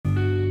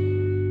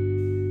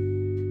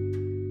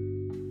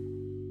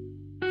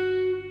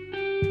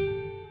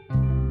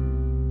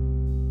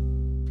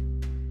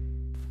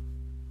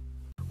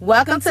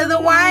Welcome to the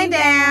Wind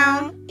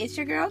Down. It's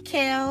your girl,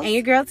 Kale. And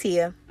your girl,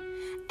 Tia.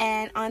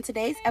 And on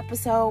today's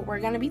episode, we're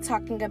going to be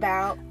talking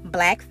about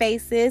black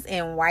faces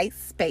and white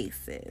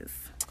spaces.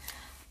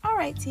 All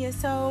right, Tia.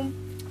 So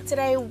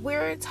today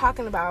we're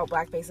talking about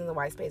black faces and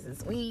white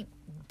spaces. We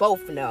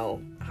both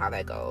know how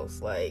that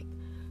goes. Like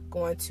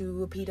going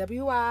to a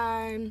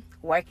PWI,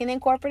 working in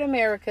corporate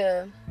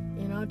America,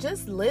 you know,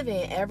 just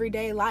living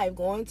everyday life,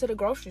 going to the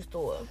grocery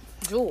store.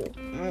 Jewel.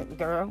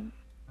 Girl.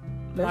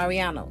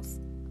 Mariano's.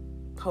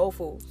 Whole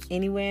Foods.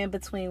 Anywhere in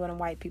between where the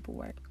white people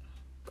work.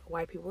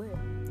 White people live.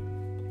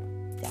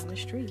 Down the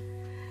street.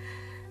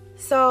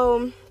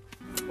 So,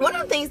 one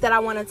of the things that I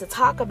wanted to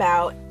talk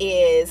about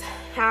is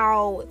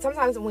how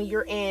sometimes when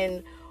you're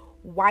in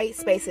white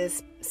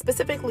spaces,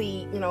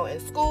 specifically, you know, in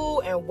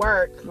school and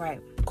work, right,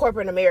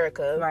 corporate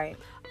America, right,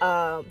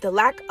 the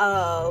lack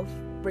of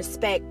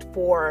respect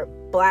for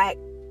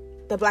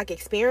the black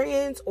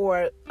experience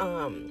or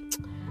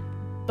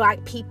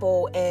black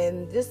people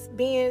and just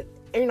being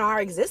in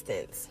our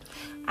existence.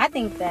 I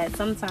think that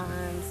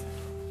sometimes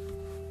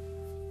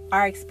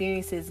our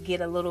experiences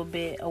get a little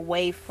bit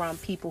away from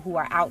people who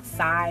are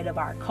outside of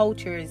our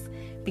cultures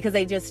because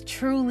they just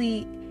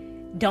truly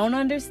don't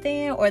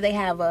understand, or they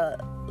have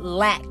a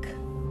lack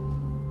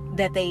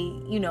that they,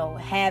 you know,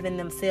 have in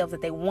themselves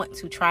that they want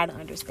to try to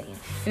understand.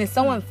 And it's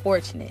so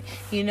unfortunate,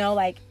 you know,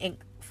 like,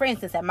 for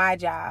instance, at my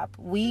job,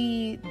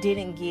 we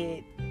didn't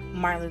get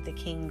Martin Luther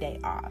King Day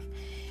off.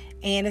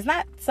 And it's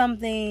not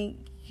something,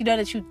 you know,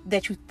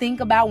 that you think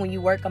about when you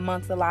work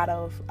amongst a lot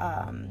of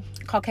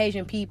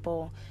Caucasian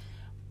people.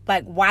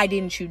 Like, why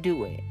didn't you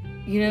do it?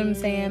 You know what I'm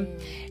saying?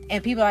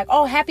 And people are like,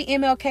 oh, happy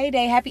MLK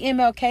Day, happy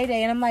MLK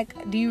Day. And I'm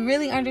like, do you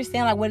really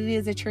understand, like, what it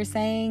is that you're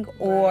saying?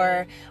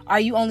 Or are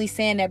you only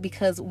saying that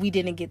because we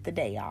didn't get the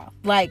day off?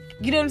 Like,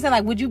 you know what I'm saying?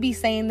 Like, would you be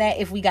saying that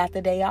if we got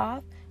the day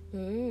off?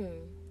 And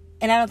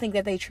I don't think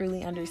that they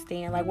truly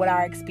understand, like, what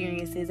our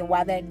experience is and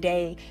why that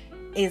day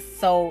is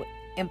so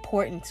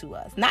important to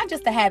us. Not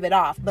just to have it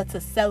off, but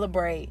to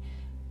celebrate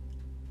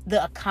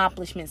the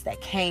accomplishments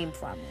that came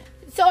from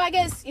it. So I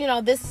guess, you know,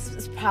 this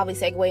is probably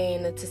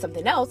segueing into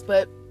something else,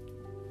 but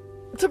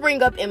to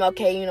bring up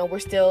MLK, you know, we're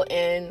still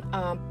in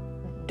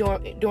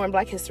during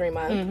Black History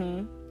Month.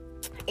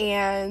 Mm-hmm.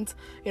 And,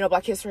 you know,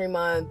 Black History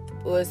Month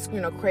was, you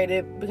know,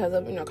 created because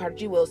of, you know, Carter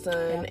G.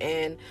 Wilson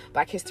and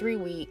Black History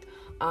Week.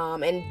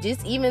 And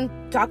just even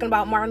talking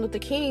about Martin Luther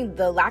King,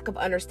 the lack of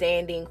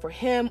understanding for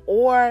him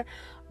or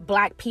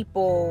black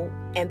people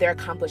and their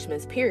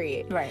accomplishments,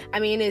 period. Right. I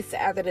mean, it's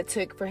sad that it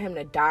took for him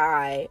to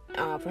die,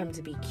 for him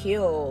to be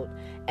killed,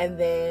 and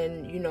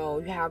then, you know,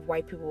 you have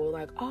white people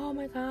like, oh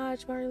my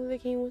gosh, Martin Luther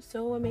King was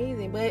so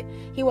amazing, but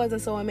he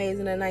wasn't so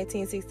amazing in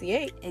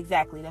 1968.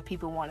 Exactly, that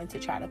people wanted to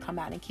try to come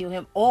out and kill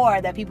him,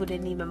 or that people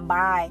didn't even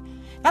not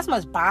so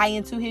much buy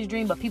into his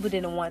dream, but people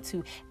didn't want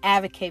to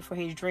advocate for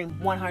his dream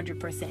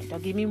 100%.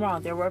 Don't get me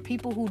wrong, there were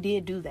people who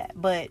did do that,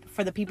 but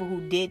for the people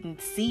who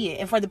didn't see it,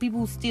 and for the people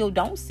who still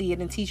don't see it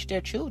and teach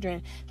their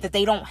children that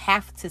they don't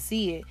have to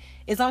see it,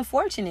 it's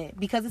unfortunate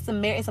because it's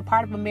a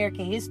part of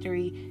American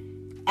history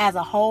as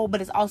a whole,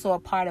 but it's also a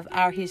part of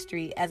our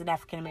history as an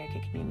African American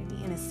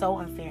community, and it's so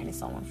unfair and it's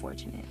so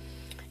unfortunate.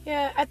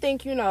 Yeah, I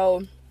think, you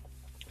know,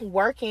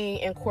 working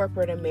in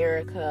corporate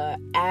America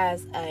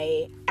as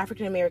a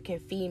African American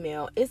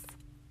female,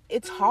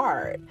 it's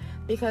hard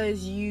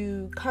because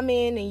you come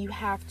in and you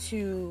have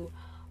to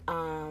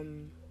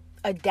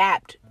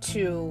adapt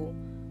to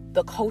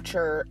the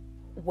culture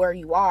where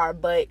you are.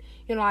 But,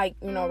 you know, like,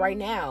 you know, right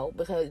now,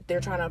 because they're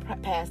trying to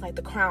pass like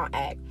the Crown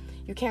Act,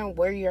 you can't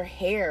wear your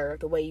hair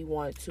the way you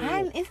want to.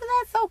 Isn't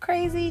that so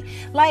crazy?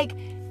 Like,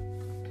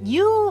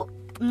 you,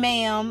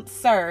 ma'am,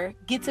 sir,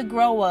 get to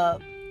grow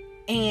up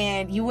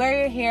and you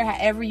wear your hair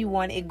however you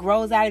want. It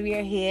grows out of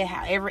your head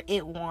however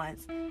it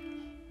wants.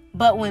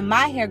 But when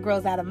my hair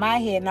grows out of my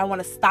head and I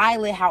want to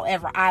style it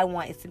however I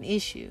want, it's an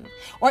issue.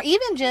 Or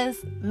even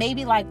just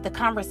maybe like the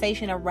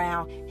conversation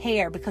around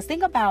hair. Because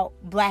think about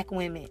black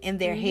women and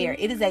their hair.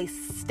 It is a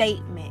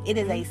statement. It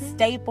is a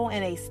staple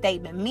and a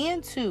statement.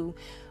 Men too.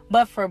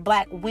 But for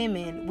black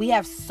women, we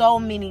have so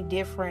many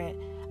different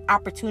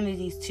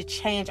opportunities to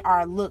change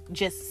our look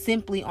just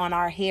simply on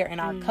our hair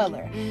and our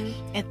color.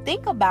 And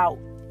think about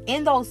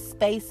in those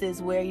spaces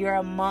where you're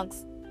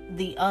amongst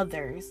the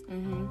others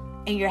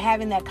and you're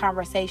having that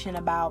conversation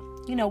about,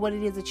 you know, what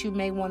it is that you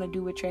may want to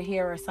do with your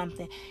hair or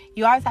something.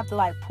 You always have to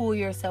like pull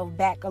yourself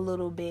back a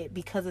little bit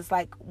because it's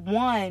like,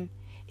 one,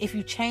 if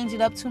you change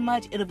it up too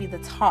much, it'll be the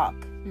talk.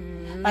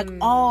 Like,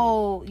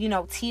 oh, you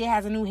know, Tia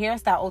has a new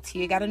hairstyle. Oh,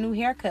 Tia got a new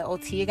haircut. Oh,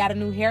 Tia got a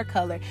new hair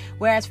color.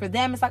 Whereas for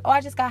them, it's like, oh,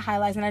 I just got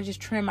highlights and I just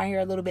trimmed my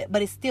hair a little bit.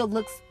 But it still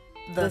looks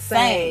the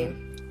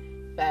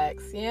same.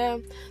 Facts. Yeah,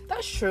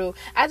 that's true.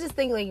 I just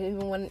think, like,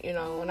 even when, you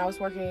know, when I was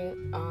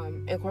working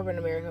in corporate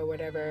America or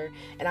whatever,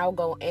 and I would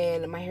go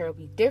in and my hair would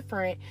be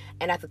different.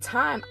 And at the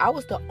time, I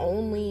was the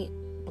only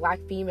black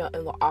female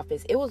in the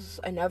office. It was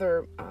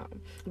another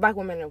black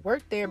woman that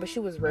worked there, but she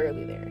was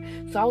rarely there.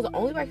 So I was the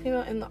only black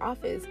female in the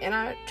office, and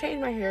I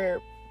changed my hair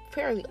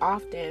fairly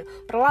often,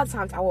 but a lot of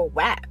times I will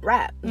rap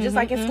just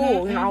like in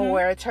school. I will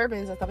wear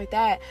turbans and stuff like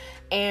that.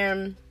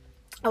 And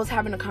I was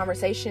having a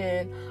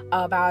conversation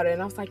about it,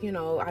 and I was like,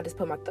 I just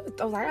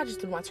I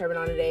just threw my turban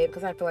on today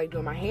because I feel like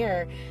doing my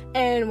hair.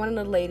 And one of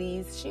the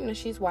ladies,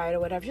 she's white or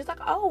whatever, she's like,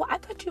 oh, I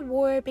thought you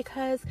wore it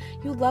because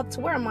you love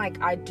to wear. I'm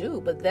like, I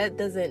do, but that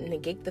doesn't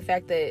negate the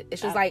fact that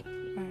it's just like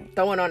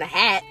throwing on a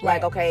hat.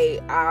 Like, okay,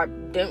 I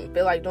didn't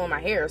feel like doing my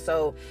hair,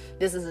 so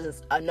this is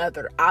just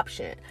another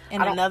option.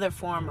 And another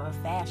form of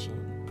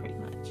fashion, pretty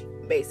much.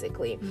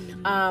 Basically.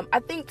 I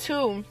think,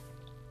 too,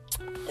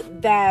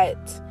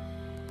 that...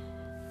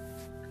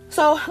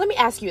 So, let me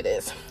ask you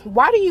this.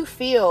 Why do you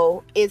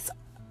feel it's,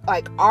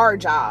 like, our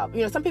job?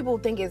 Some people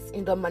think it's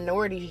the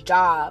minority's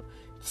job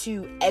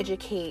to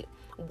educate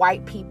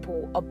white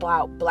people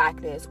about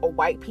blackness, or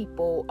white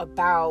people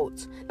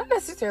about, not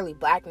necessarily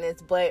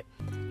blackness, but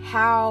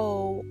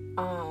how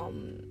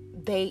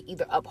they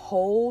either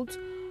uphold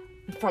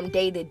from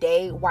day to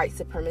day white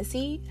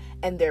supremacy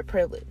and their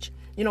privilege.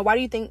 Why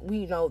do you think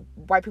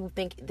white people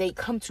think they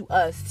come to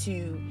us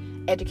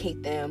to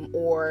educate them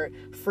or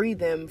free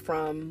them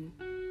from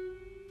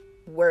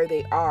where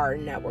they are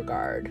in that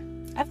regard?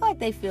 I feel like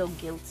they feel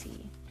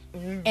guilty.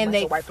 And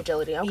they white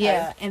fragility. Okay.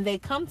 Yeah, and they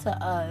come to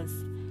us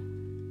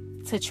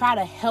to try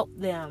to help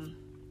them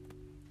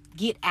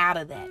get out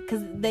of that,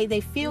 because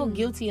they feel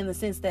guilty in the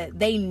sense that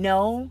they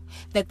know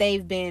that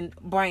they've been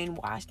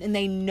brainwashed, and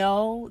they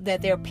know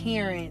that their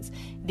parents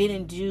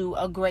didn't do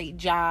a great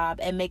job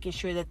at making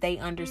sure that they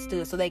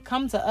understood. So they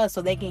come to us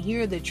so they can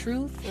hear the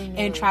truth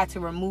and try to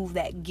remove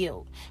that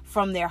guilt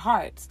from their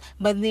hearts.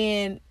 But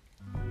then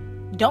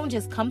don't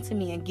just come to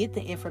me and get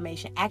the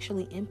information,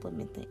 actually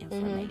implement the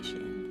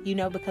information.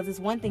 Because it's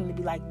one thing to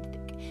be like,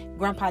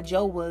 Grandpa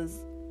Joe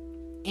was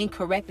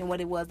incorrect in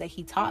what it was that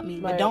he taught me,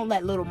 but don't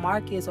let little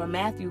Marcus or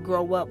Matthew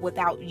grow up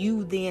without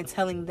you then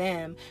telling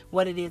them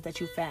what it is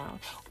that you found.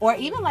 Or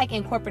even like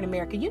in corporate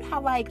America, how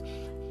like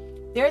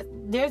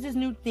there's this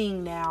new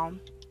thing now.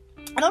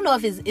 I don't know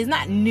if it's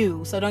not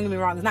new, so don't get me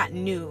wrong, it's not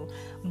new,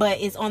 but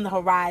it's on the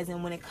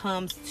horizon when it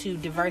comes to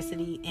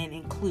diversity and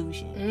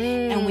inclusion.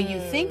 And when you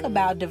think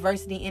about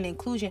diversity and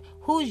inclusion,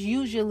 who's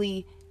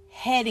usually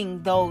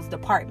heading those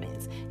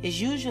departments? It's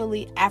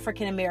usually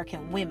African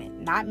American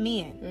women, not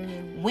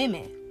men.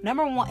 Women.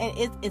 Number one,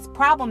 it's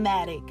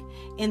problematic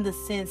in the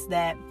sense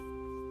that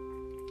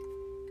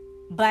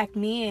black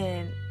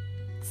men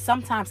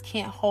sometimes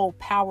can't hold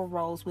power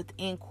roles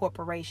within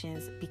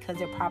corporations because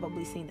they're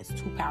probably seen as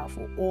too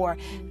powerful, or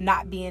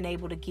not being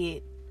able to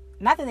get,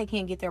 not that they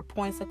can't get their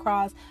points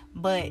across,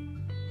 but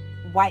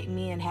white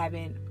men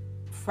having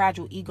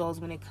fragile egos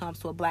when it comes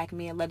to a black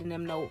man, letting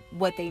them know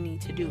what they need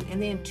to do.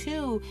 And then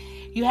two,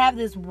 you have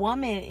this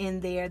woman in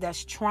there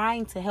that's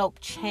trying to help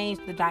change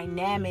the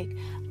dynamic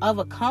of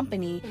a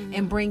company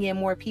and bring in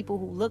more people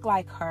who look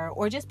like her,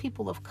 or just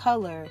people of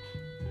color.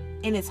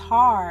 And it's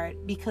hard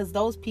because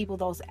those people,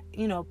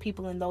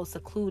 people in those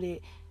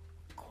secluded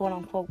quote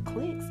unquote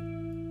cliques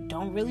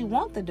don't really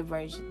want the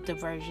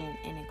diversity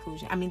and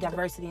inclusion.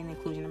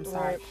 I'm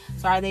sorry.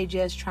 So are they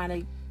just trying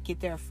to get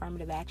their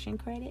affirmative action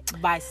credit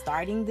by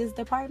starting this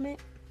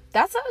department?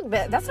 That's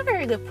a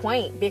very good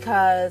point,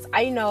 because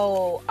I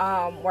know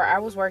where I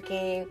was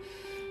working,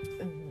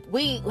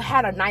 we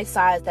had a nice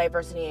size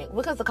diversity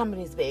because the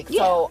company's big.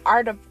 Yeah. So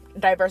our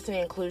diversity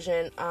and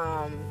inclusion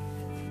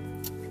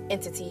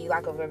entity,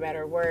 lack of a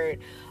better word,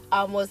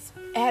 was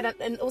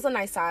a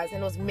nice size,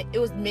 and it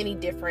was many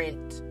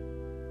different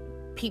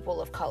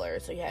people of color.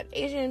 So you had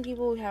Asian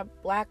people, you had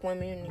black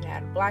women, you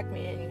had black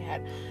men, you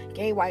had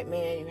gay white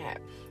men, you had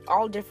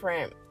all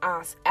different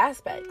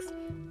aspects.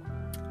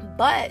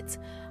 But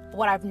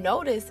what I've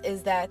noticed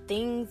is that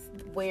things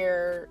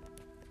where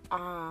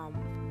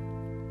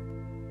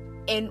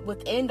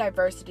within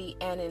diversity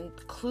and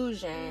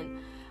inclusion,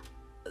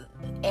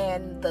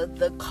 and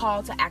the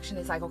call to action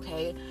is like,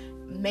 okay,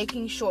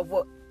 making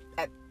sure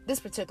at this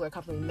particular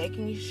company,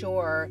 making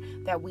sure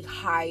that we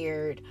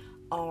hired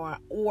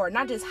or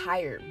not just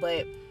hired,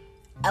 but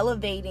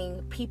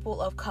elevating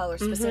people of color,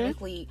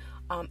 specifically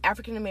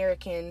African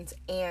Americans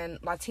and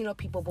Latino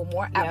people, but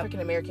more African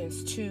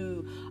Americans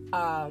to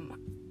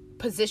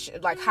position,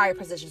 like higher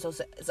positions,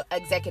 so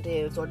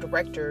executives or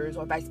directors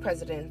or vice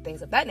president,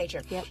 things of that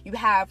nature. You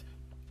have,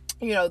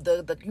 you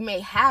may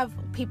have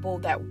people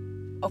that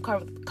of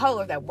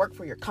color that work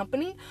for your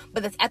company,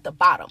 but it's at the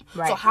bottom.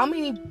 So how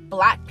many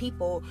black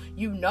people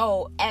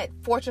at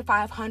Fortune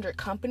 500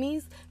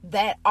 companies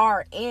that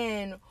are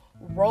in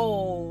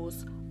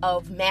roles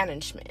of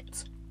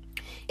management?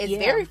 It's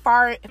very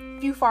far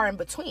in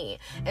between.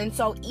 And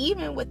so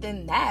even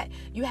within that,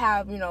 you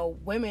have,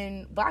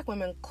 black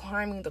women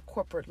climbing the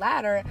corporate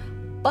ladder,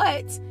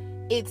 but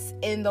it's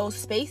in those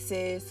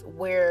spaces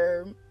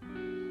where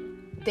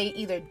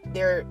they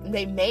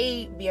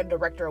may be a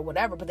director or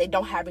whatever, but they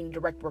don't have any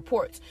direct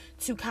reports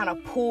to kind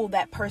of pull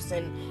that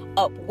person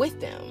up with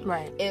them,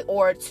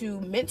 or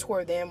to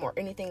mentor them or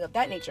anything of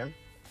that nature.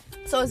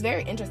 So it's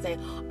very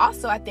interesting.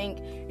 Also, I think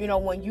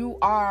when you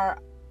are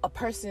a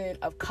person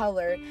of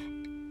color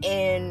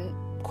in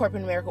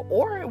corporate America,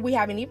 or we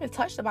haven't even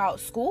touched about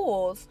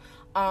schools.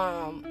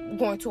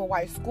 Going to a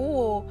white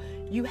school,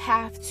 you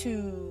have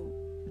to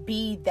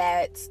be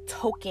that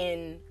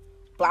token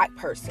black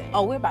person.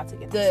 Oh, we're about to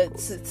get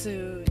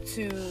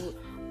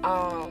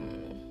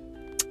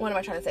what am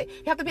I trying to say?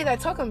 You have to be that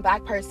token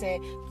black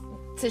person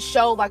to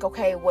show, like,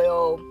 okay,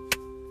 well,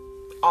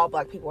 all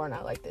black people are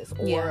not like this,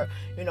 or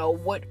you know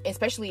what,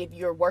 especially if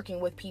you're working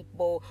with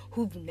people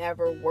who've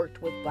never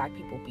worked with black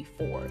people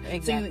before.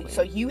 Exactly.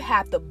 So you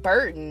have the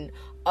burden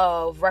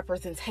of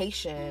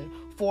representation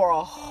for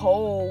a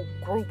whole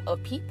group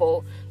of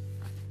people,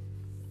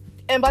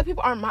 and black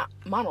people aren't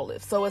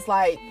monoliths. So it's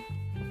like,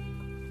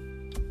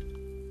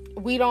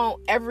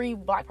 every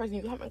black person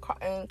you come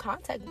in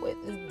contact with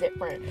is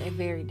different. They're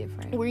very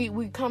different.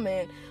 We come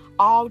in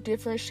all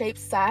different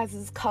shapes,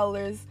 sizes,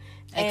 colors,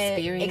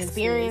 and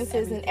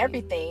experiences and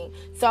everything.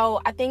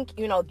 So I think,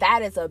 you know,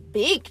 that is a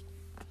big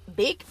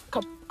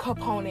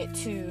component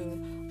to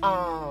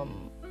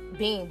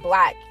being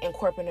black in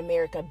corporate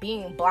America,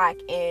 being black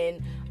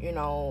in, you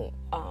know,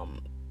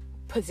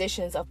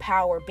 positions of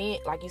power, being,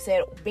 like you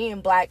said,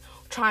 being black,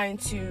 trying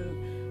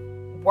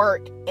to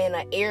work in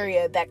an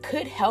area that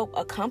could help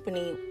a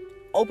company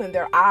open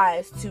their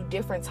eyes to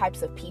different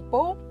types of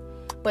people.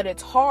 But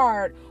it's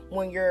hard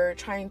when you're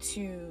trying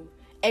to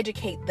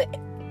educate the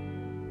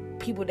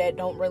people that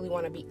don't really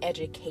want to be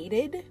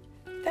educated.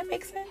 That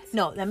makes sense?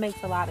 No, that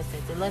makes a lot of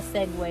sense. And let's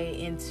segue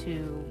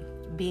into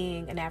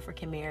being an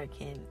African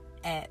American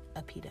at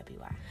a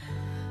PWI.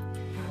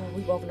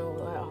 We both know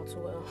that all too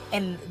well.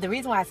 And the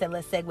reason why I said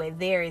let's segue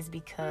there is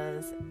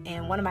because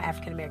in one of my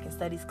African American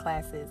studies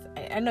classes,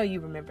 I know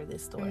you remember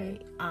this story.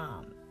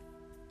 Mm-hmm.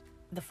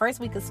 The first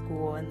week of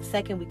school and the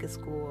second week of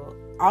school,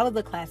 all of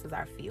the classes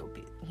are field.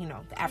 You know,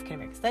 the African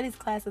American studies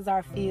classes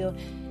are field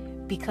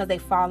because they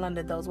fall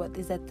under those, what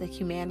is that, the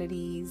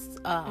humanities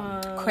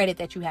credit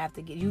that you have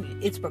to get.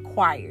 It's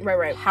required.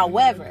 Right.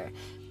 However,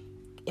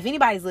 if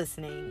anybody's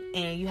listening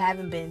and you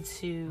haven't been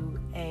to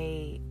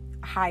a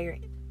higher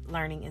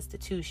learning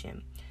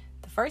institution,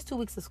 the first 2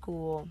 weeks of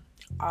school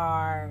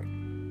are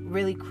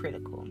really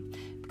critical,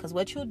 because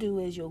what you'll do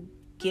is you'll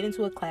get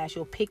into a class,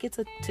 you'll pick it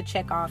to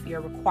check off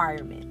your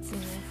requirements,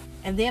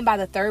 and then by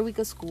the third week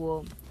of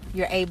school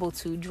you're able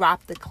to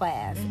drop the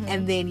class,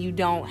 and then you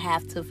don't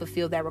have to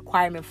fulfill that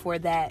requirement for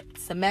that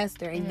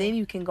semester, and then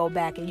you can go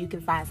back and you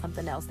can find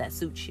something else that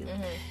suits you.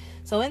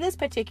 So in this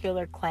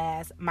particular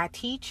class, my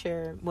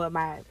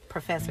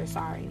professor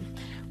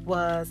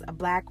was a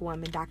black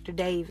woman, Dr.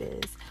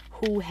 Davis,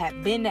 who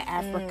had been to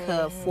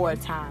Africa 4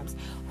 times,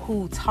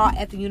 who taught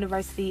at the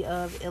University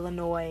of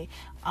Illinois,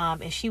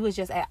 and she was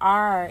just at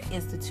our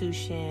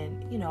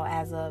institution, you know,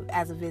 as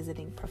a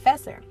visiting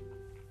professor.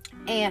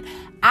 And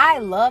I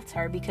loved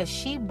her because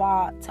she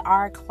brought to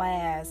our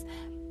class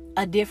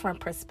a different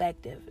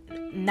perspective.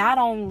 Not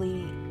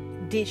only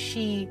did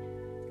she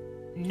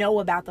know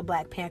about the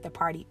Black Panther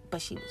Party,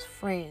 but she was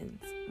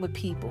friends with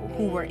people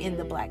who were in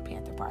the Black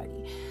Panther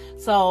Party.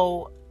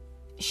 So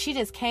she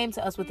just came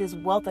to us with this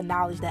wealth of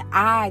knowledge that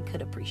I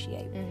could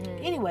appreciate.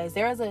 Anyways,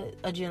 there was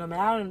a gentleman,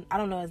 I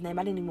don't know his name,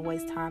 I didn't even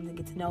waste time to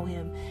get to know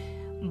him,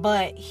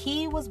 but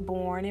he was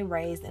born and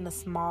raised in a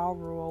small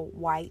rural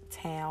white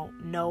town,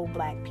 no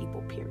black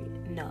people,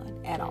 period, none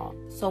at all.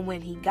 So when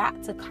he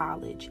got to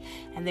college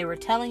and they were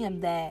telling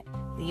him that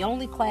the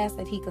only class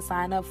that he could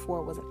sign up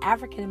for was an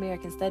African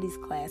American studies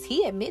class,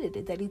 he admitted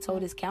it, that he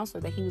told his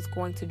counselor that he was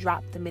going to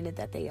drop the minute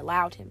that they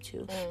allowed him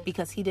to,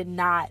 because he did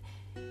not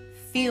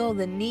feel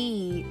the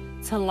need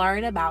to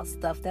learn about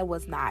stuff that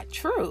was not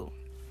true.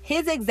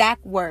 His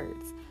exact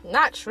words.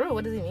 Not true?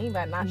 What does he mean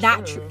by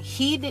not true?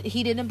 He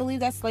didn't believe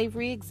that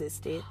slavery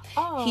existed.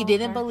 He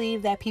didn't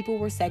believe that people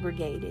were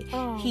segregated.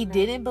 He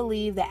didn't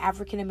believe that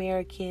African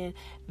American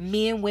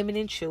men, women,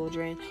 and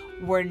children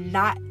were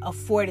not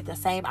afforded the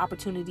same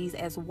opportunities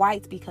as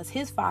whites, because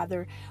his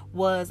father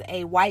was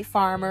a white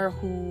farmer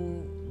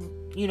who,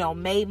 you know,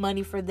 made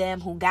money for them,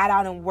 who got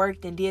out and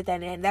worked and did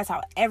that, and that's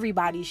how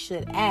everybody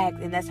should act,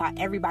 and that's how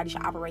everybody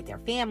should operate their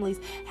families.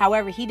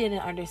 However, he didn't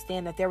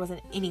understand that there was an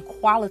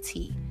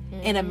inequality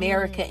in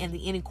America, and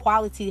the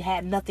inequality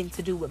had nothing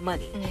to do with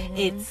money.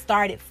 It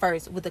started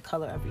first with the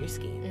color of your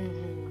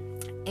skin.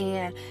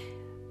 And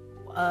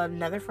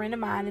another friend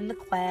of mine in the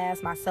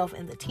class, myself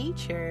and the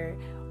teacher,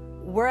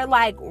 we're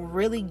like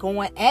really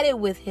going at it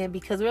with him,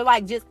 because we're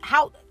like, just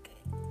how,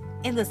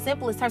 in the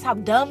simplest terms, how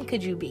dumb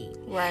could you be?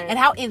 Right. And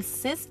how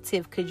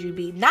insensitive could you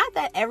be? Not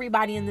that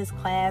everybody in this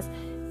class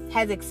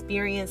has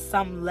experienced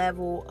some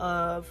level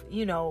of,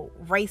 you know,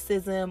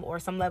 racism or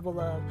some level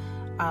of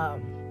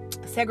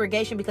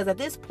segregation, because at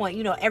this point,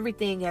 you know,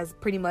 everything has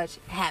pretty much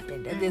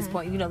happened at this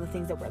point, you know, the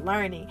things that we're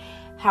learning.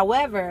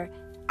 However,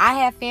 I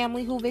have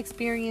family who've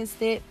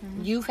experienced it.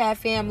 You've had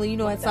family, you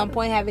know, at some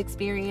point have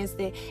experienced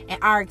it,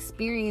 and our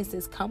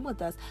experiences come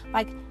with us.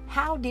 Like,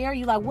 how dare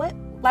you?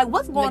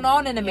 What's going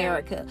on in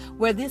America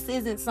where this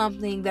isn't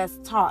something that's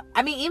taught?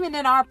 I mean, even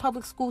in our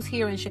public schools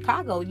here in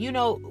Chicago, you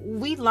know,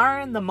 we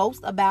learn the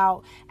most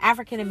about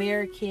African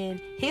American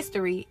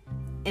history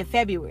in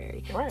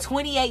February.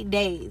 28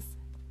 days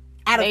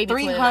out of maybe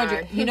 300,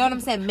 29. you know what I'm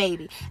saying?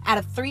 Maybe. Out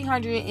of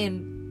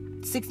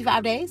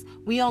 365 days,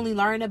 we only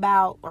learn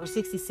about, or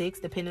 66,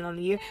 depending on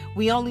the year,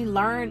 we only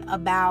learn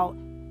about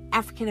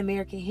African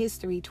American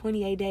history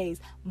 28 days.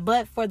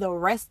 But for the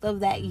rest of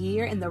that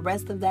year and the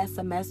rest of that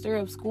semester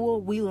of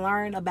school, we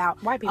learn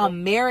about white people.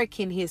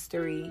 American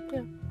history.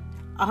 Yeah.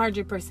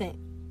 100%.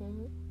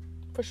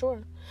 For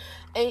sure.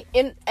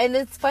 And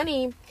it's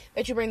funny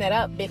that you bring that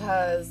up,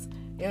 because,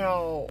 you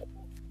know,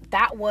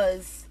 that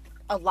was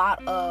a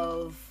lot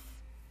of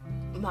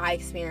my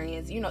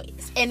experience, you know,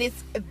 and it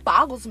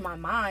boggles my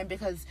mind,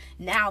 because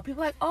now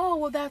people are like, oh,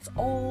 well, that's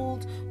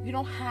old, you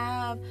don't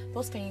have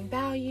those same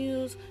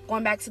values.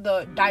 Going back to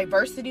the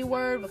diversity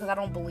word, because I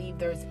don't believe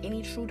there's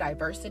any true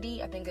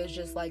diversity. I think it's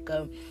just like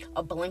a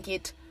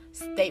blanket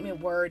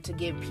statement word to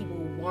give people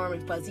warm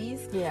and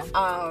fuzzies. Yeah.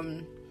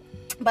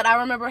 But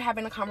I remember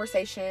having a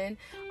conversation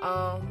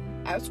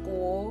at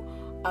school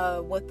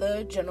with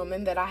a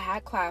gentleman that I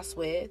had class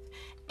with,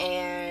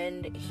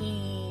 and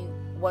he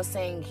was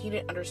saying he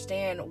didn't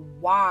understand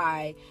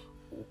why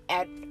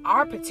at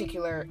our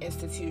particular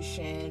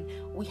institution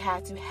we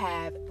had to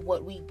have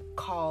what we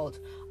called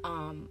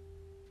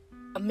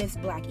a Miss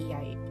Black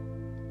EIU.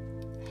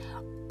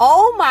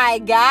 Oh my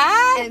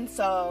God. And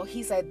so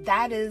he said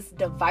that is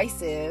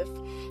divisive,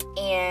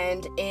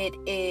 and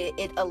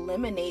it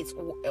eliminates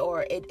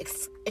or it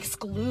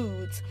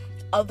excludes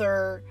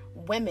other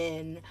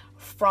women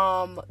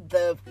from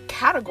the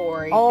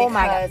category. Oh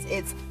my God.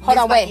 It's hold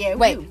on,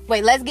 wait.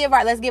 Let's give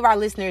our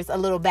listeners a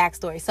little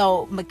backstory.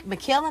 So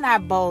Mikhail and I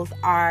both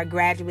are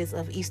graduates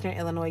of Eastern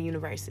Illinois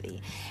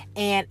University,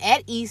 and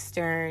at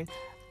Eastern,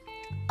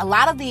 a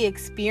lot of the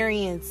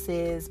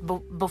experiences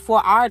before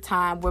our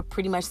time were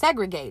pretty much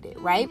segregated,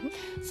 right?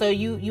 Mm-hmm. So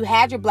you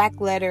had your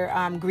black letter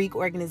Greek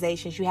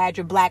organizations, you had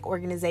your black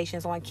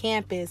organizations on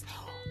campus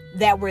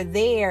that were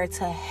there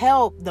to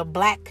help the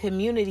black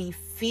community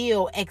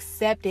feel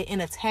accepted in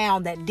a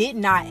town that did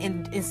not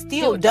and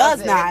still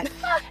does not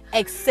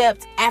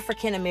accept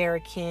African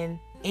American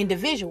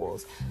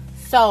individuals.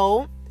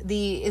 So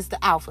it's the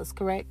Alphas,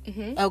 correct?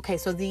 Mm-hmm. Okay,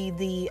 so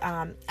the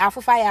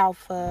Alpha Phi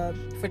Alpha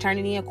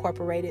Fraternity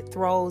Incorporated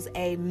throws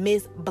a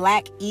Miss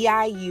Black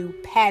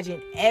EIU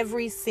pageant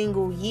every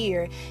single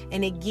year,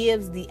 and it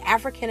gives the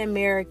African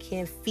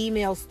American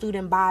female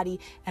student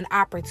body an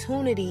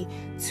opportunity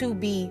to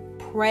be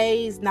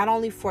praised not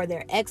only for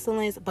their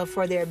excellence, but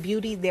for their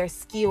beauty, their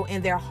skill,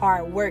 and their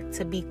hard work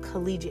to be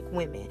collegiate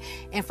women.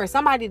 And for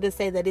somebody to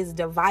say that it's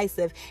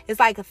divisive, it's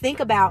like,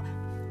 think about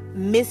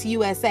Miss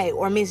USA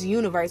or Miss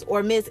Universe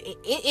or Miss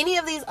any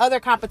of these other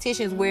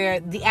competitions where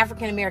the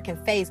African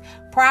American face,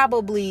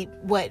 probably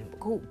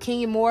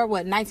Kenya Moore,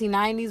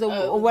 1990s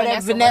or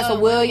whatever, Vanessa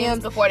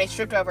Williams, before they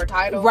stripped her of her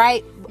title,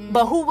 right? Mm-hmm.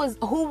 But who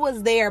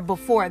was there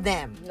before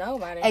them?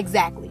 Nobody.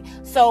 Exactly.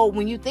 So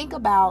when you think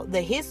about the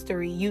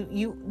history,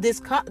 this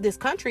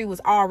country was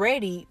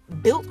already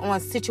built on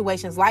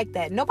situations like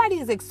that. Nobody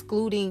is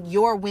excluding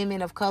your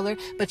women of color,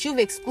 but you've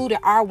excluded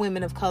our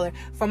women of color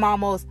from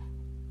almost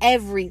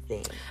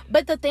everything.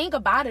 But the thing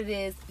about it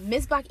is,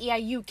 Miss Black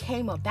EIU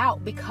came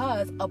about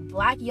because a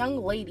black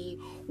young lady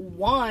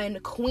won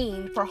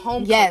queen for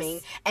homecoming,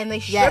 yes, and they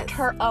stripped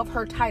her of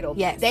her title.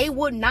 Yes. They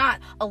would not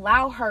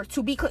allow her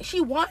to be queen.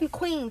 She won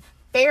queen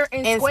fair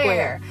and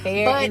square.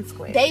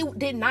 But they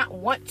did not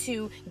want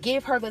to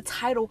give her the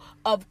title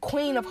of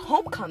queen of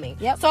homecoming.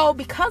 Yep. So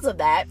because of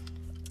that,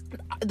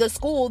 the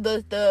school,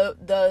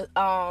 the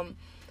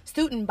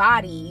student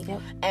body,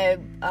 yep,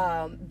 and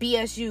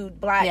BSU,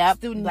 Black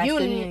Student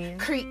Union,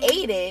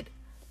 created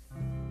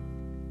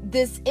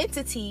this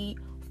entity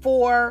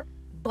for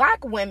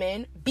black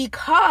women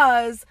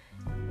because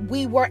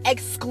we were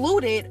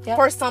excluded, yep,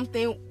 for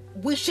something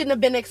we shouldn't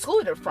have been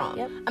excluded from.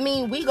 Yep. I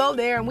mean, we go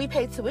there and we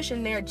pay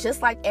tuition there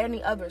just like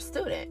any other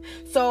student.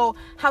 So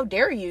how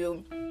dare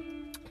you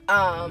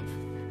now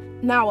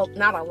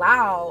not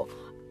allow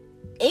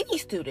any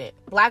student,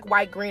 black,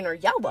 white, green, or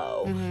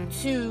yellow, mm-hmm,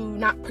 to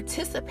not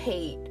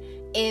participate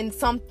in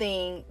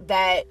something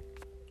that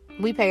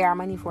we pay our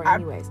money for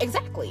anyways.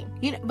 Exactly.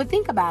 But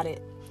think about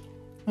it.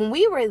 When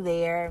we were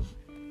there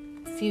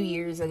a few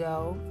years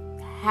ago,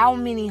 how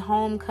many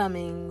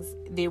homecomings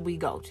did we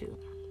go to?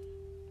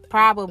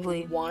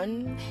 Probably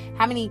one.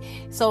 How many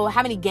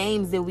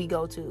games did we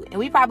go to? And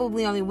we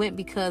probably only went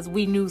because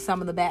we knew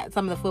some of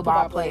the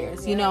football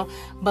players, you know.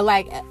 But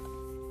like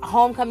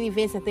homecoming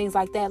events and things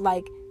like that,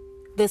 like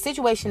the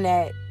situation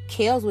that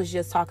Kales was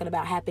just talking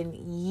about happened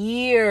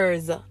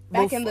years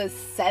back in the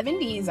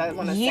 70s, I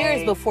want to say.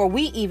 Years before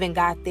we even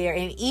got there.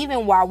 And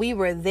even while we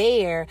were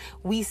there,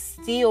 we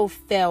still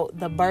felt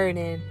the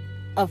burden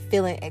of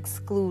feeling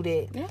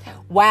excluded, yeah,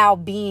 while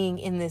being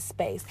in this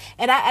space.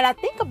 And I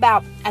think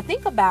about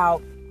like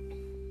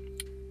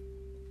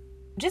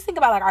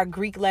our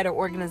Greek letter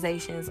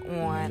organizations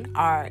on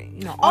our,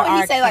 you know, on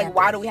you say campus. Like,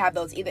 why do we have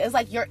those either? It's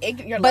like your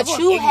but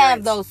you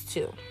have those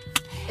too.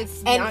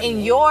 It's and in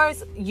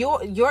yours,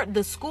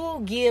 the school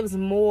gives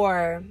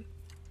more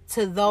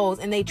to those,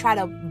 and they try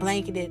to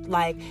blanket it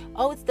like,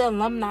 oh, it's the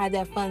alumni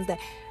that funds that.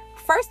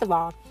 First of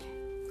all,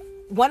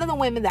 one of the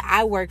women that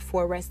I worked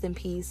for, rest in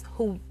peace,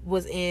 who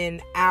was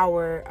in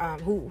our,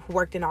 who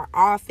worked in our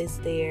office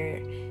there,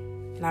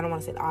 and I don't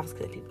want to say the office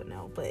because people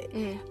know, but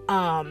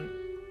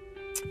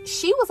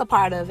she was a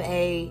part of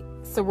a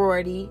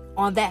sorority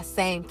on that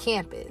same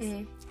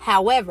campus.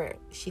 However,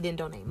 she didn't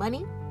donate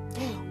money.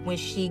 When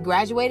she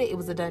graduated, it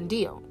was a done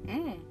deal.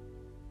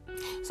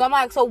 So I'm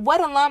like, so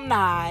what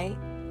alumni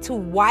to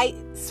white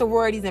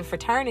sororities and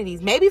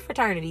fraternities, maybe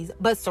fraternities,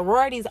 but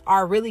sororities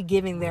are really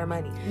giving their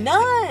money?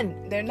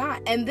 None. They're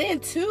not. And then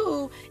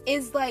too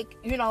is like,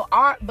 you know,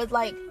 but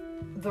like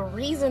the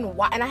reason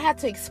why, and I had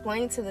to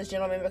explain to this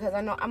gentleman, because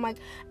I know, I'm like,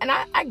 and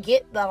I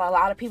get that a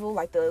lot of people,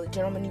 like the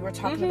gentleman you were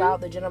talking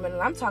about, the gentleman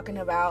that I'm talking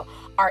about,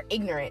 are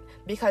ignorant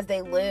because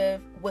they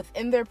live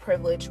within their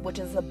privilege, which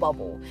is a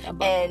bubble,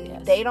 and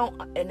yes. they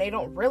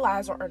don't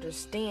realize or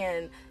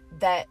understand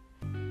that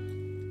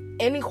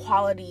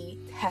inequality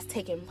has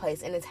taken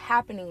place and it's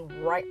happening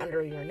right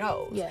under your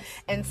nose. Yes.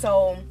 And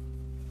so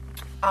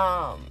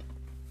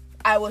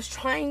I was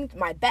trying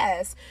my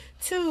best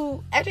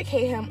to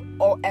educate him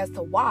as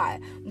to why,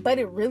 but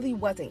it really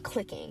wasn't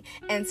clicking.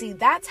 And see,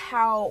 that's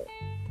how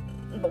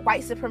the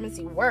white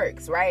supremacy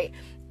works, right?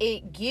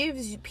 It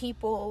gives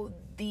people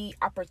the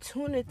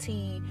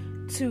opportunity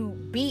to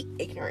be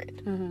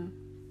ignorant.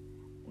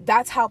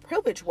 That's how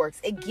privilege works.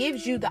 It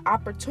gives you the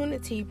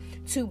opportunity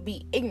to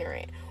be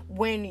ignorant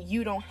when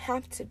you don't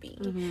have to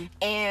be.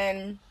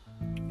 And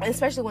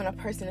especially when a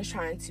person is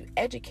trying to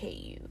educate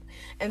you.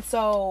 And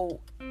so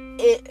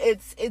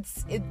it's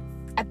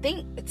I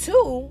think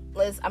too,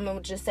 I'm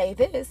gonna just say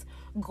this,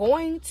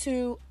 going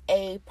to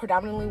a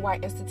predominantly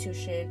white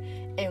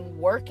institution and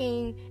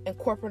working in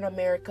corporate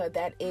America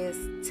that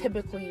is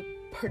typically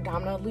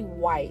predominantly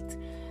white,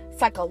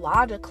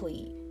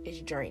 psychologically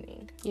is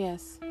draining.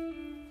 Yes.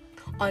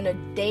 On a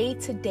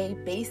day-to-day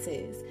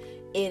basis,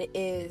 it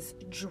is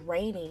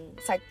draining.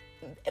 It's like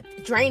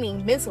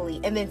draining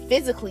mentally, and then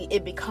physically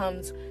it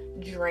becomes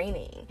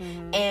draining.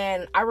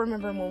 And I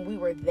remember when we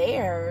were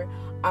there,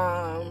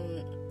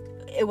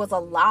 it was a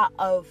lot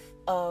of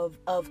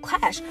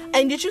clash.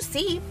 And did you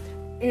see,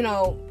 you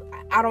know,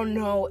 I don't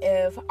know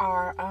if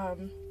our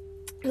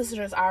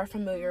listeners are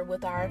familiar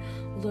with our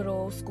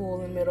little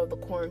school in the middle of the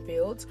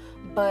cornfields,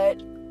 but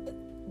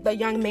the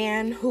young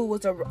man who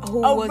was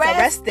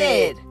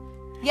arrested.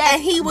 Yes,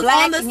 and he was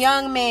black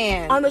young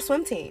man on the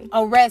swim team,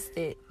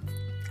 arrested.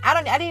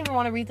 I didn't even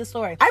want to read the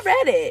story. I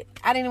read it.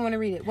 I didn't even want to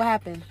read it. What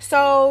happened?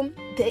 So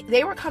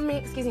they were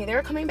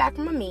coming back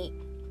from a meet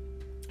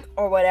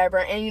or whatever,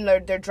 and you know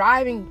they're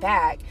driving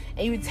back,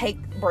 and you would take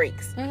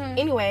breaks.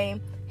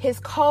 Anyway, his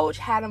coach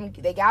had him.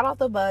 They got off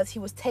the bus. He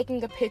was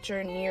taking a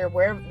picture near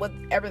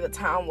whatever the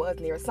town was,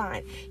 near a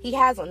sign. He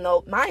has a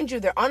note, mind you,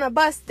 they're on a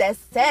bus that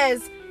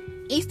says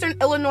Eastern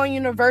Illinois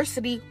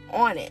University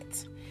on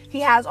it. He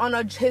has on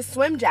his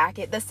swim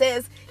jacket that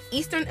says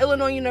Eastern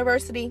Illinois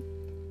University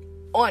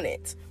on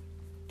it.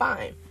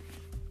 Fine.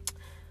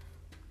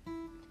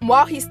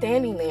 While he's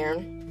standing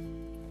there,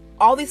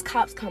 all these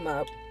cops come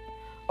up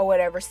or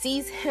whatever,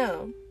 sees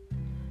him.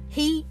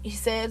 He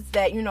says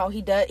that, you know,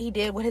 he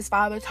did what his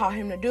father taught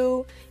him to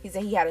do. He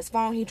said he had his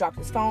phone. He dropped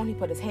his phone. He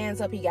put his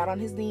hands up. He got on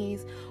his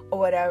knees or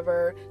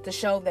whatever to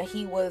show that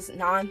he was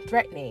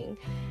non-threatening.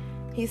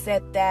 He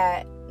said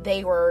that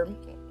they were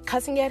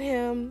cussing at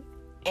him.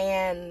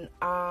 And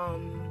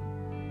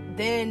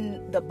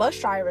then the bus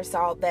driver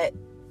saw that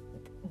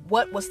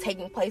what was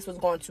taking place was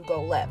going to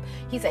go left.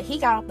 He said he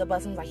got off the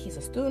bus and was like, he's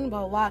a student,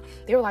 blah, blah, blah.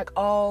 They were like,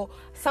 oh,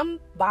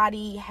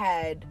 somebody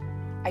had,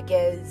 I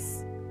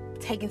guess,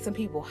 taken some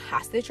people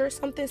hostage or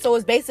something. So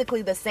it's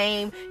basically the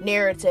same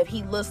narrative.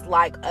 He looks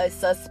like a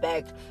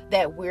suspect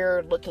that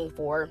we're looking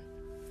for.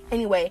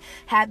 Anyway,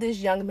 had this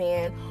young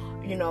man,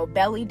 you know,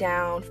 belly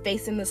down,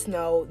 facing the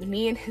snow,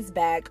 knee in his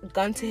back,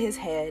 gun to his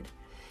head.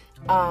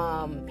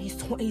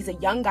 He's a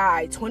young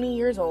guy, 20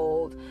 years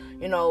old.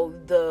 You know,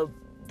 the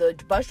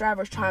bus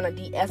driver's trying to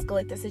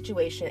de-escalate the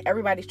situation.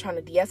 Everybody's trying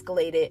to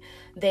de-escalate it.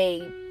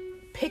 They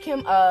pick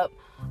him up.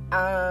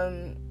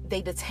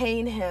 They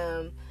detain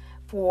him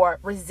for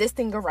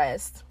resisting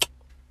arrest,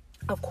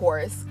 of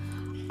course.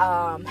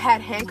 Had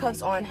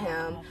handcuffs on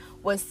him.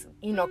 Was,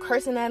 you know,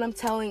 cursing at him,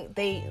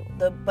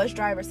 the bus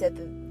driver said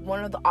that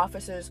one of the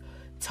officers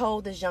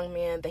told this young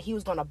man that he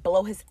was going to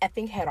blow his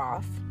effing head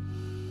off.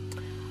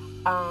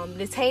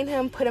 Detained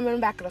him, put him in the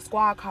back of the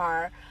squad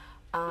car,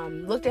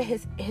 looked at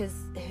his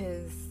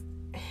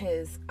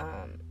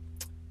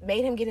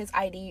made him get his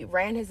ID,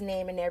 ran his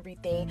name and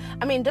everything.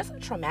 I mean, just a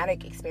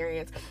traumatic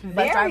experience.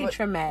 Very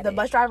traumatic. The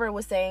bus driver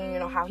was saying, you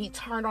know, how he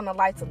turned on the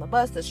lights on the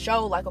bus to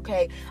show, like,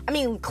 okay, I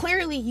mean,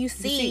 clearly you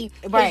see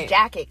his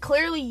jacket.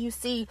 Clearly you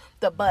see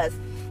the bus.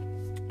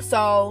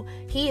 So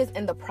he is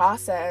in the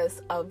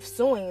process of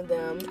suing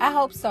them. I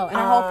hope so, and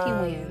I hope he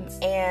wins.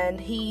 And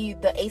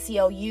the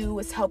ACLU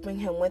is helping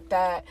him with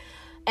that.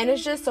 And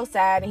it's just so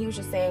sad. And he was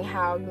just saying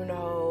how, you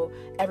know,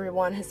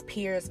 everyone, his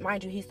peers,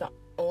 mind you, he's the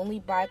only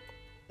black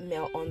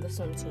male on the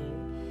swim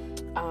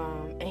team.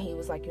 And he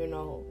was like,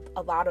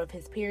 a lot of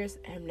his peers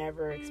have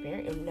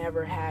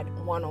never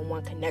had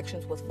one-on-one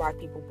connections with Black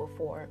people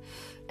before.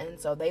 And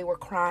so they were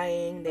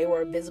crying. They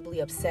were visibly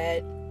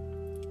upset.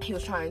 He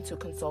was trying to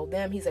console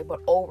them. He's like, but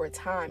over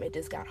time, it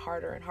just got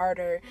harder and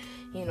harder.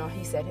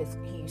 He said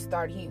he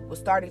was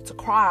starting to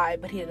cry,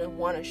 but he didn't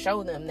want to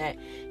show them that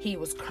he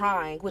was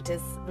crying, which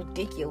is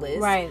ridiculous.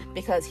 Right.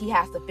 Because he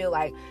has to feel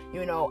like,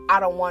 I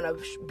don't want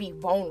to be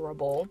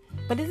vulnerable.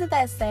 But isn't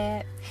that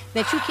sad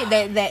that you can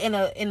that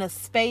in a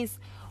space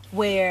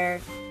where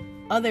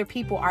other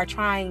people are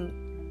trying,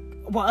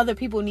 well, other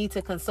people need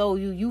to console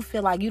you, you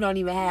feel like you don't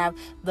even have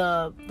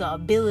the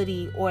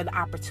ability or the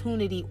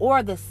opportunity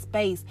or the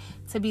space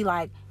to be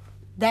like,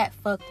 that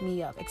fucked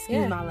me up.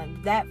 Excuse my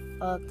language. That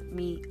fucked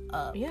me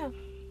up. Yeah.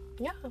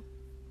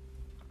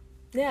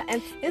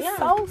 And it's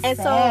so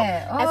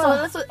sad.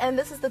 And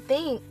this is the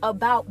thing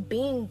about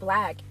being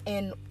Black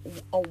in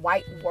a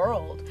white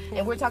world.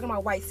 And we're talking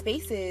about white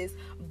spaces,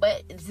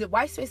 but the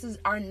white spaces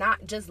are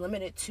not just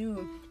limited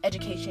to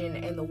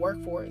education and the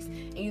workforce.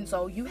 And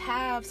so you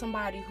have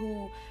somebody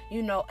who,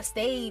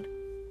 stayed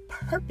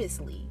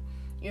purposely,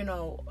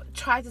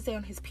 tried to stay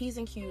on his P's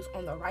and Q's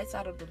on the right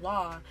side of the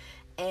law.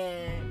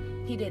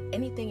 And he did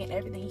anything and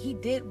everything. He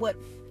did what,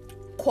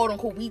 quote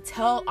unquote, we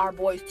tell our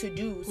boys to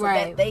do so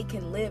that they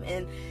can live.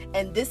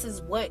 And this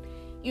is what,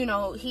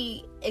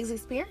 he is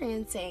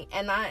experiencing.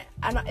 And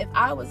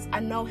I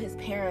know his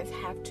parents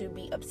have to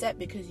be upset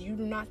because you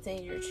do not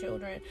send your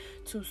children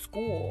to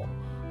school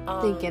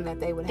thinking that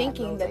they would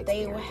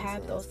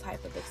have those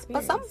type of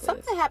experiences. But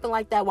something happened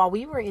like that while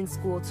we were in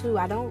school too.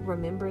 I don't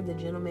remember the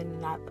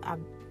gentleman, and I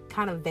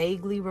kind of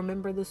vaguely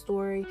remember the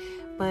story,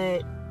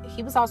 but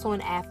he was also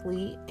an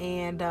athlete.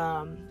 And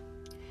I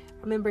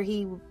remember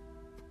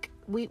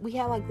we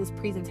had like this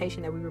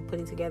presentation that we were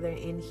putting together,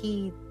 and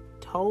he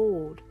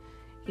told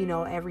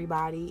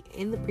everybody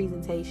in the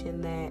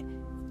presentation that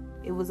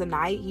it was a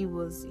night. He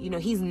was,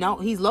 he's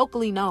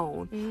locally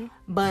known,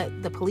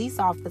 but the police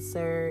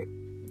officer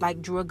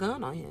like drew a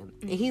gun on him,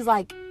 and he's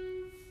like,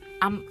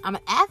 I'm an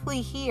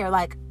athlete here,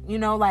 like,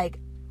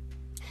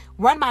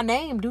 run my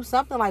name, do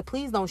something, like,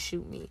 please don't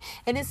shoot me.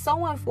 And it's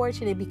so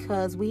unfortunate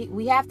because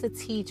we have to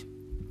teach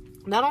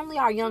not only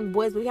our young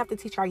boys, but we have to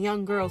teach our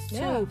young girls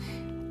too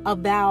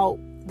about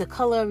the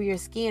color of your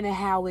skin and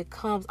how it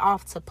comes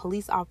off to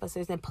police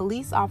officers. And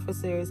police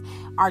officers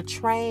are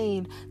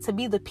trained to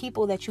be the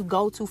people that you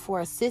go to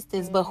for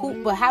assistance. But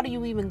how do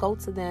you even go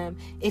to them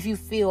if you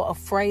feel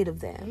afraid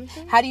of them?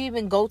 How do you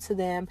even go to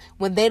them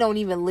when they don't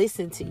even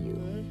listen to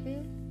you?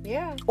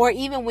 Yeah. Or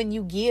even when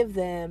you give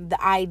them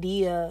the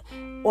idea,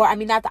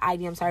 not the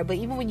idea, I'm sorry, but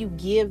even when you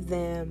give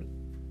them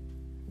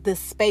the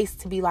space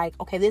to be like,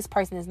 okay, this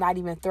person is not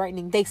even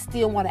threatening, they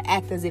still want to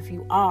act as if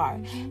you are.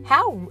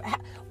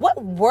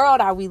 What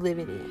world are we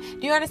living in?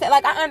 Do you understand?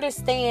 Like, I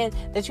understand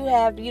that you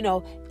have,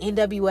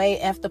 NWA,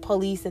 F the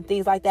police and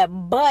things like that,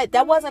 but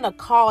that wasn't a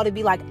call to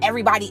be like,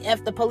 everybody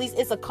F the police.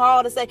 It's a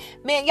call to say,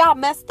 man, y'all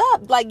messed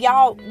up. Like,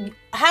 y'all,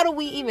 how do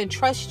we even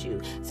trust you?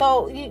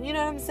 So, you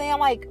know what I'm saying?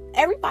 Like,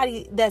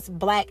 everybody that's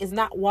Black is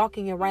not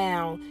walking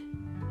around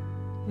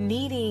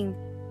needing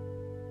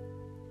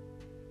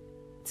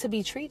to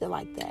be treated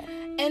like that.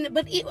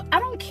 But I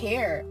don't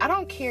care. I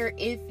don't care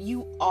if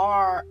you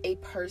are a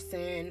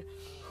person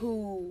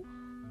who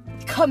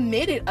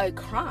committed a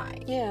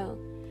crime. Yeah.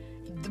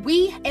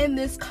 We in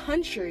this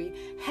country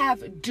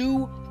have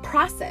due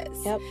process.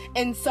 Yep.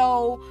 And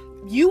so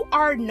you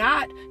are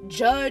not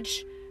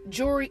judge,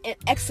 jury, and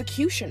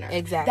executioner.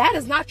 Exactly. That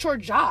is not your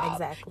job.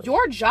 Exactly.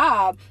 Your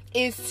job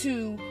is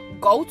to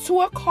go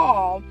to a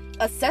call,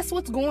 assess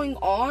what's going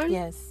on.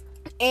 Yes.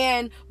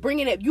 And bring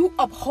it up. You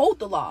uphold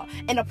the law.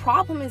 And the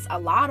problem is a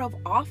lot of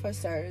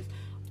officers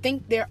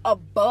think they're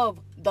above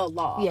the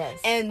law. Yes.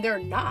 And they're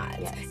not.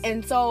 Yes.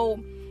 And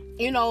so,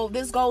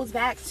 this goes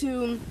back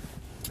to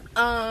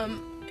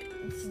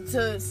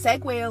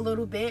segue a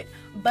little bit,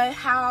 but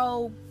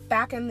how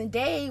back in the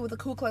day with the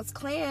Ku Klux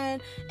Klan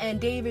and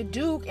David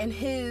Duke and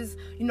his,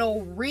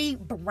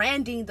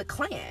 rebranding the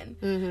Klan,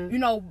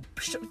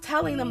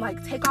 telling them,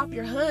 like, take off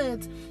your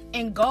hoods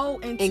and go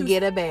into... And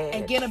get a badge.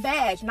 And get a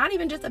badge. Not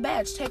even just a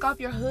badge. Take off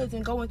your hoods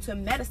and go into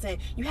medicine.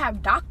 You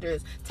have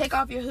doctors. Take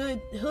off your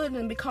hood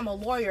and become a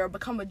lawyer, or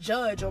become a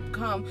judge, or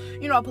become,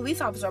 a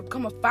police officer, or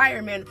become a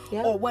fireman,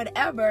 or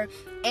whatever.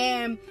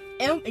 And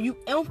you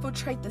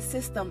infiltrate the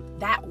system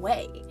that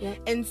way. Yep.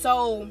 And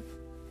so...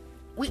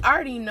 we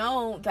already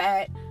know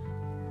that,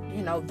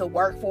 the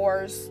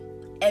workforce,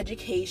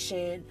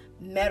 education,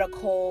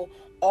 medical,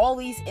 all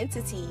these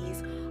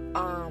entities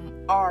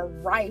are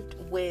rife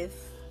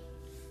with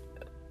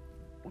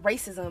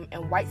racism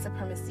and white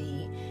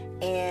supremacy,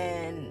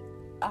 and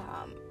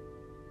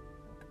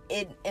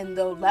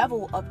the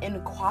level of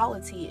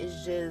inequality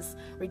is just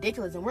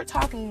ridiculous. And we're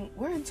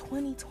in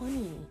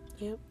 2020.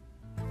 Yep.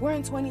 We're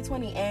in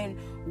 2020 and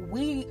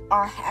we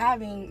are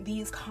having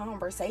these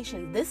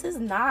conversations. This is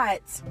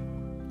not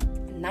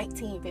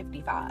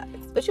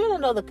 1955. But you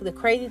don't know the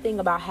crazy thing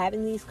about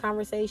having these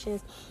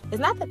conversations is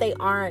not that they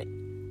aren't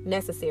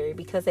necessary,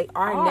 because they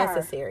are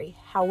necessary.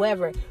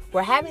 However,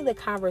 we're having the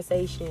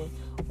conversation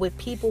with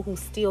people who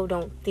still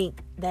don't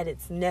think that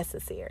it's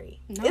necessary.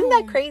 No. Isn't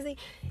that crazy?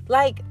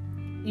 Like,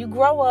 you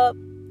grow up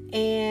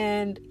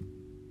and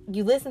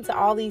you listen to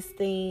all these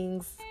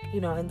things, you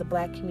know, in the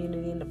black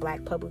community, in the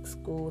black public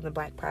schools, the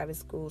black private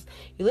schools.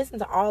 You listen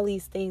to all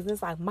these things, and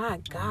it's like,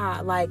 my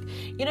God, like,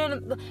 you know,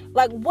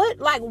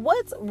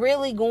 what's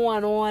really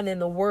going on in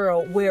the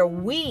world where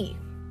we,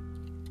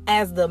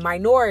 as the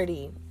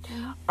minority,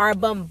 are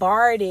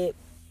bombarded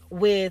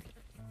with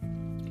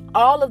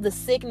all of the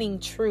sickening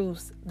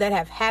truths that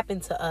have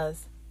happened to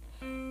us,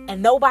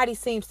 and nobody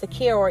seems to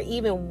care or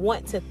even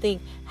want to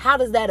think, how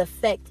does that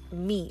affect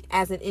me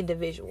as an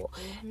individual?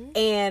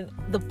 And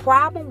the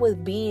problem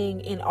with being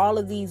in all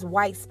of these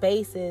white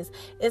spaces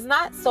is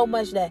not so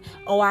much that,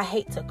 oh, I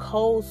hate to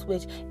code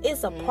switch.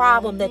 It's a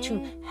problem that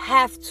you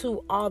have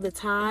to all the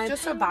time. It's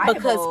just survival.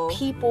 Because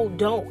people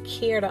don't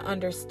care to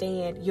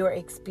understand your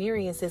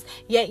experiences,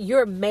 yet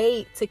you're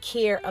made to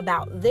care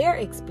about their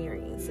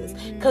experiences.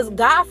 Because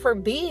God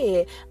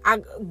forbid,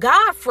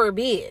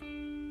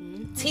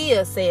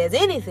 Tia says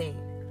anything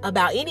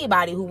about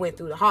anybody who went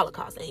through the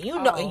Holocaust, and you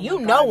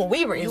know when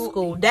we were in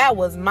school, that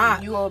was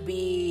you will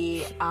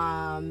be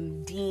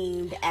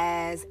deemed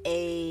as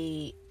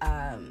a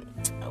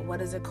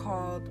what is it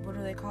called? What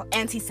are they called?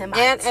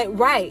 Anti-Semite. And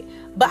right,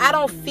 but I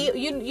don't feel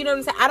you know what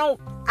I'm saying.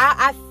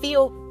 I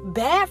feel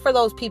bad for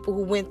those people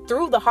who went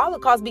through the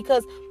Holocaust,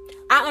 because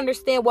I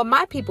understand what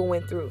my people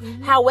went through.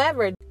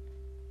 However,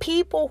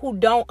 people who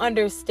don't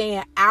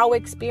understand our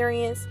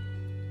experience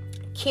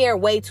care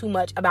way too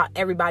much about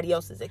everybody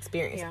else's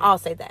experience. Yeah. I'll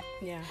say that.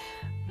 Yeah.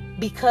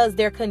 Because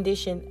they're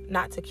conditioned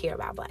not to care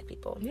about black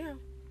people. Yeah.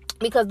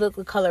 Because the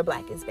color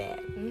black is bad.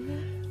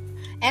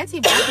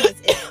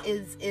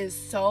 Anti-blackness is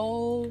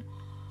so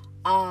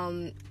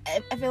I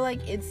feel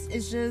like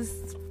it's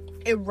just,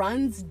 it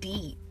runs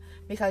deep,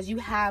 because you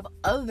have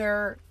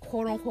other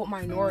quote unquote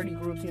minority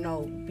groups. You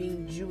know,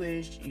 being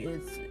Jewish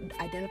is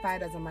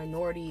identified as a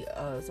minority,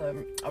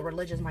 so a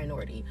religious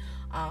minority,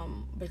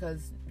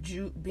 because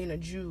being a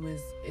Jew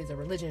is a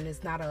religion.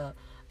 It's not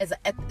it's an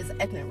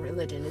ethnic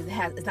religion.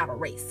 It's not a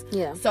race.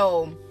 Yeah.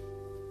 So,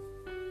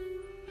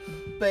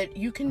 but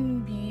you can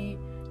be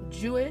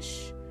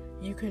Jewish,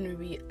 you can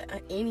be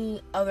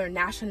any other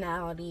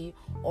nationality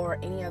or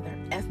any other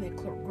ethnic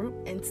group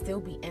and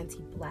still be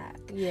anti-black.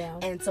 Yeah.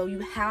 And so you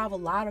have a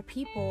lot of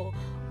people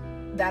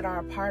that are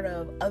a part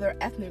of other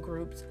ethnic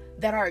groups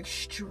that are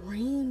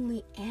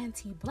extremely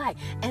anti-black.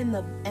 And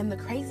the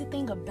crazy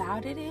thing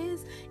about it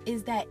is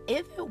that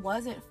if it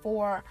wasn't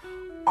for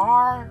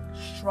our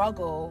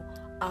struggle,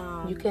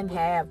 you can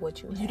have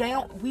what you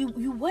have.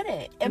 You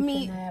wouldn't. I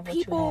mean,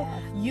 people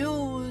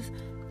use,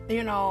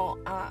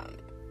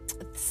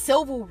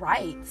 civil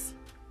rights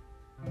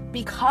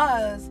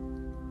because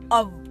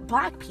of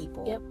black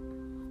people. Yep.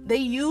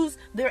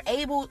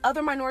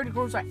 Other minority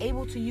groups are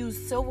able to use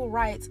civil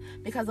rights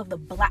because of the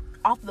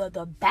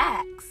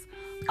backs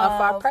of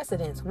our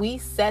precedents. We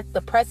set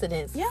the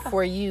precedents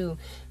for you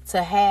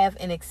to have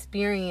and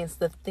experience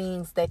the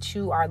things that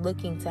you are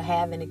looking to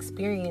have and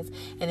experience.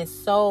 And it's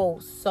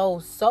so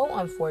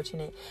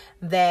unfortunate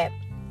that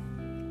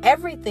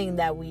everything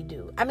that we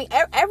do, I mean,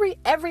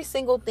 every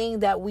single thing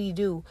that we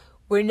do,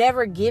 we're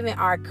never given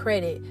our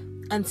credit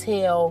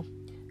until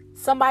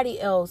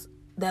somebody else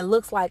that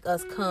looks like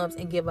us comes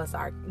and gives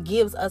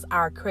us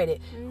our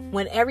credit.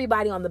 When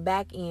everybody on the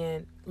back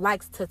end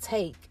likes to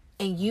take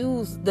and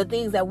use the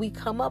things that we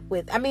come up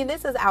with. I mean,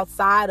 this is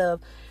outside of,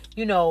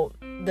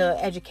 the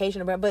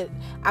education, but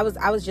I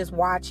was just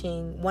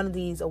watching one of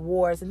these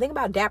awards, and think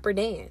about Dapper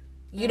Dan.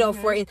 He's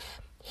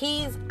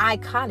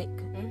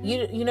iconic.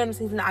 You know what I'm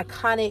saying? He's an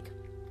iconic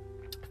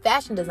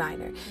fashion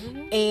designer.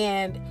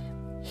 And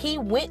he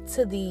went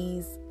to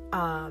these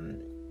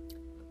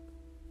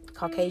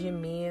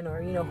Caucasian men,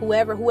 or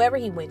whoever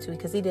he went to,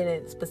 because he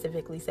didn't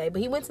specifically say,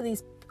 but he went to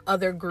these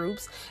other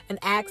groups and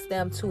asked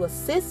them to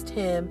assist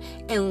him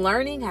in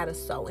learning how to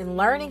sew and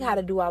learning how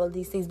to do all of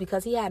these things,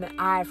 because he had an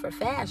eye for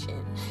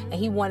fashion and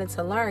he wanted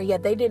to learn,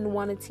 yet they didn't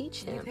want to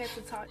teach him. He had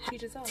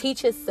to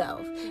teach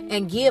himself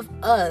and give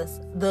us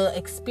the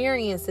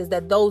experiences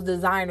that those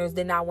designers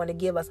did not want to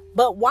give us.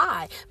 But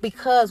why?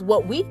 Because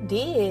what we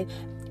did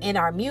in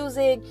our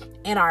music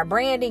and our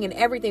branding and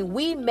everything,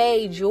 we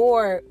made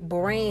your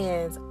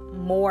brands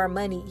more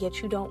money,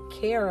 yet you don't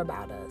care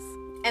about us.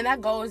 And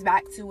that goes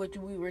back to what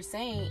we were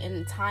saying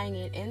and tying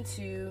it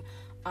into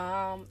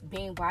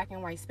being black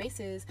and white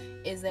spaces,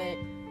 is that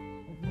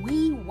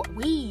we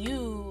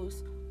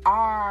use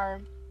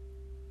our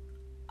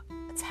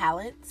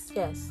talents,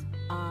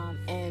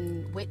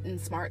 and wit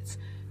and smarts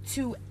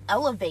to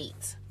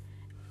elevate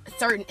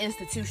certain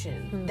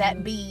institutions,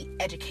 that be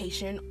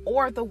education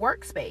or the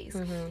workspace,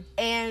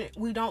 and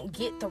we don't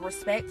get the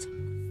respect,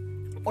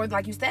 or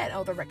like you said,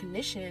 the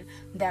recognition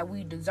that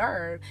we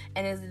deserve.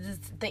 And it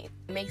just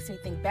makes me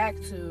think back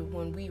to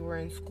when we were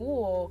in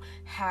school,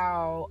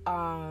 how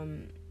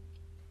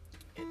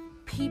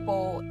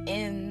people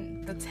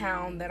in the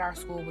town that our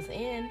school was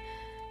in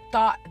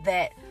thought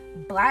that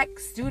black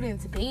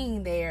students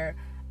being there,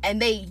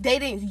 and they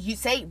didn't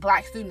say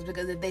black students,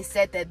 because if they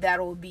said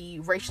that would be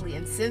racially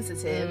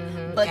insensitive.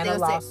 But and a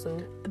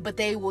lawsuit. but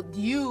they will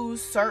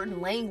use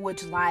certain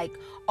language like,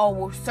 oh,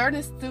 well,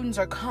 certain students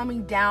are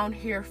coming down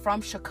here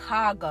from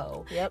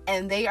Chicago,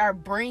 and they are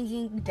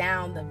bringing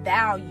down the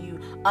value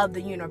of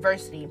the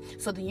university.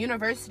 So the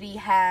university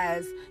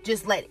has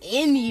just let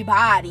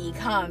anybody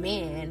come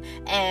in,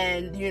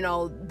 and, you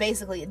know,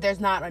 basically there's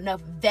not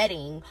enough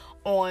vetting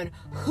on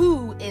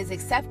who is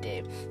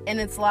accepted. And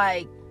it's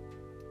like,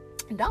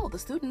 no, the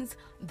students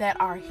that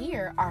are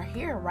here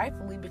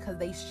rightfully because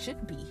they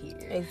should be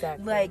here.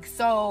 Exactly. Like,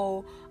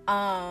 so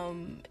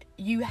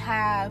you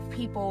have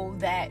people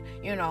that,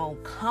 you know,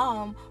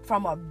 come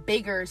from a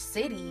bigger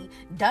city,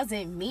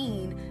 doesn't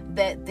mean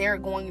that they're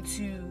going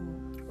to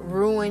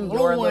ruin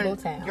your little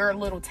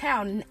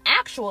town. And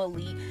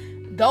actually,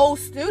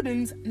 those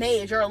students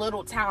made your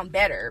little town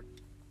better.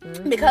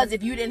 Because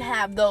if you didn't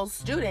have those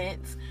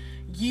students,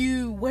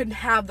 you wouldn't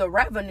have the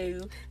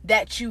revenue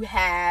that you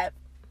have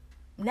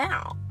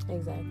now.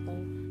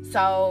 Exactly.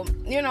 So,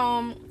 you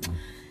know,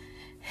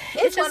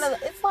 it's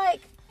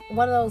like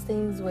one of those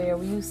things where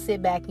when you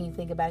sit back and you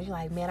think about it, you're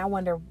like, man, I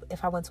wonder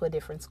if I went to a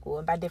different school,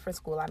 and by different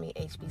school I mean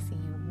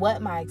HBCU,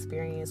 what my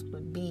experience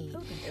would be.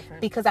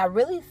 Because I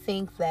really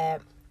think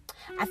that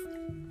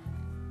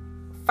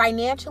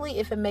financially,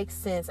 if it makes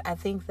sense, I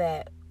think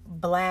that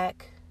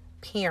black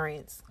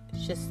parents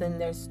should send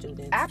their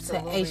students to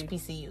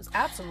HBCUs.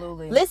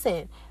 Absolutely.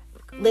 Listen,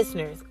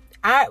 listeners,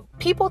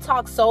 people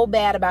talk so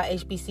bad about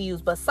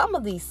HBCUs, but some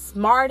of the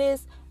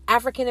smartest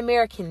African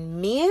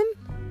American men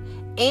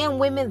and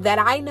women that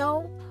I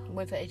know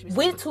went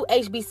to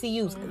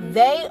HBCUs.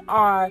 They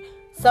are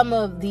some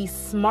of the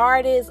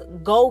smartest,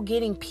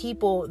 go-getting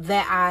people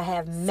that I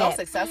have met. So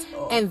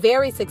successful. And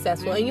very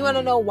successful. And you want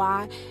to know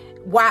why?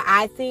 Why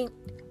I think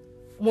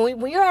when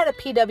you're at a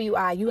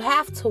PWI, you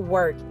have to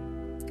work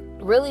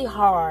really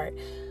hard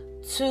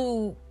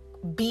to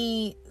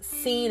be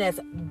seen as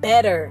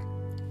better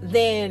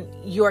than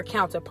your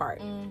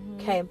counterpart.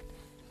 Okay? When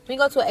you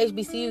go to a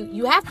HBCU,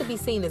 you have to be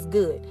seen as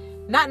good.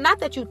 Not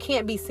that you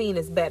can't be seen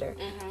as better.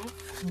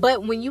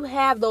 But when you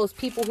have those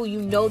people who you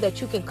know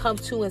that you can come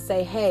to and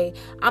say, hey,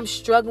 I'm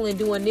struggling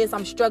doing this,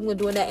 I'm struggling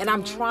doing that, and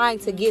I'm trying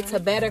to get to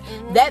better,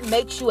 that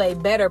makes you a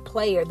better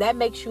player. That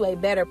makes you a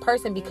better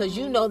person, because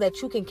you know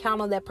that you can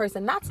count on that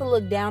person not to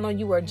look down on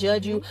you or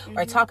judge you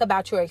or talk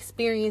about your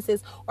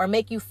experiences or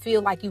make you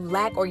feel like you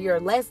lack or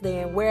you're less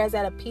than. Whereas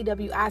at a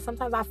PWI,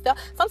 sometimes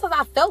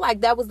I felt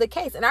like that was the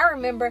case. And I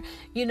remember,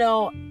 you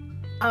know,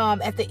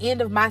 at the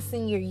end of my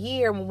senior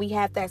year, when we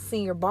had that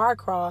senior bar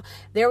crawl,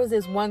 there was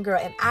this one girl,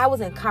 and I was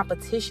in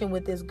competition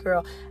with this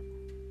girl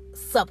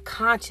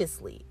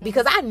subconsciously,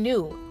 because I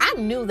knew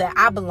that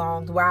I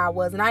belonged where I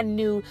was, and I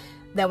knew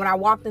that when I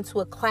walked into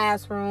a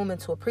classroom,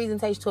 into a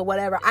presentation, to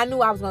whatever, I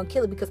knew I was going to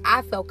kill it because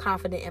I felt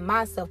confident in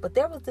myself. But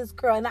there was this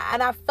girl, and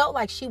I felt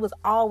like she was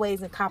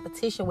always in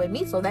competition with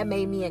me, so that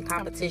made me in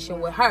competition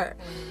with her.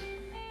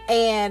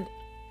 And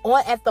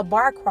at the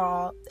bar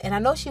crawl, and I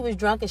know she was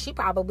drunk and she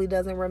probably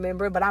doesn't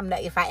remember, but I'm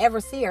not, if I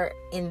ever see her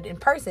in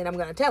person, I'm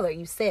going to tell her,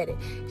 you said it.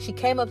 She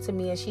came up to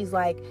me and she's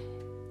like,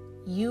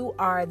 you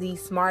are the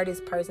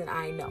smartest person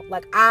I know.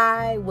 Like,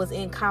 I was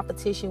in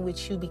competition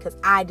with you because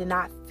I did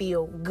not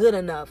feel good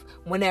enough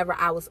whenever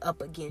I was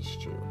up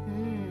against you.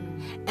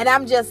 And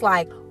I'm just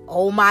like,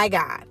 oh my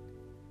God.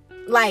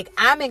 Like,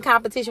 I'm in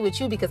competition with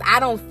you because I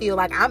don't feel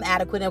like I'm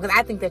adequate enough, because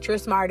I think that you're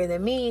smarter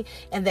than me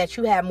and that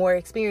you have more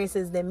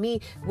experiences than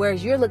me,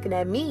 whereas you're looking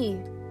at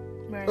me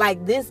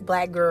like this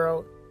black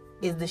girl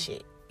is the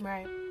shit.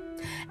 Right.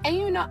 And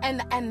you know,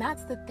 and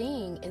that's the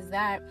thing, is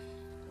that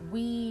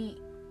we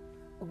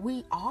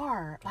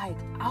are like,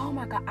 oh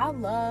my God, I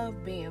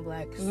love being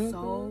black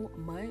so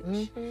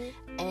much.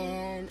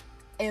 And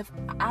if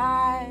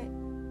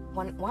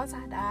once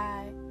I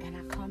die and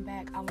I come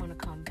back, I want to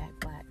come back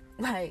black.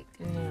 Like,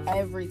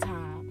 every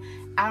time.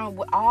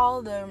 With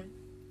all the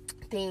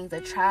things, the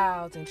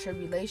trials and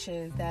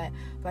tribulations that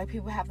black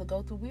people have to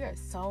go through, we are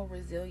so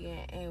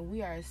resilient and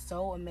we are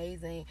so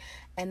amazing.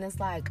 And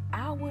it's like,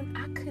 I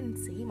couldn't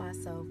see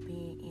myself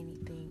being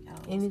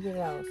anything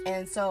else.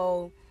 And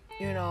so,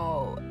 you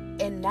know,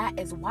 and that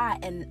is why.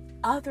 And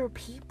other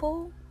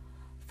people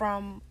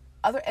from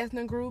other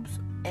ethnic groups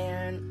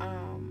and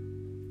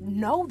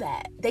know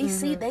that they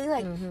see,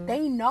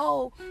 they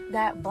know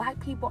that black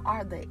people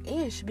are the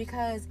ish,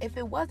 because if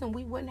it wasn't,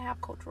 we wouldn't have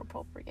cultural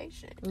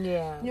appropriation.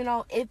 You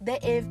know,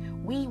 if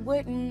we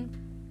wouldn't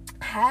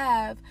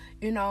have,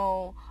 you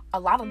know, a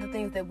lot of the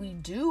things that we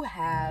do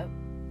have,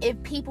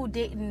 if people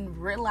didn't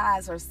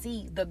realize or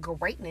see the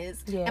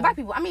greatness. And black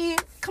people, I mean,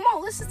 come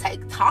on, let's just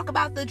talk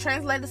about the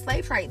translated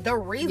slave trade. The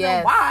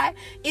reason why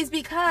is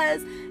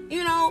because,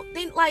 you know,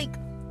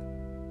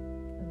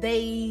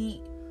 they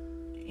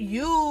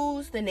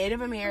used the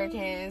Native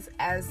Americans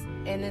and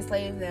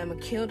enslaved them,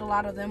 killed a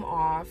lot of them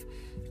off,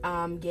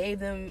 gave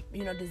them,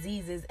 you know,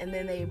 diseases, and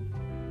then they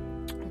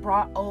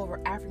brought over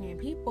African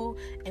people,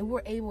 and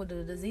were able to,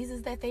 the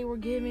diseases that they were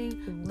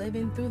giving,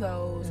 living through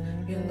those,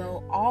 you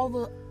know, all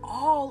the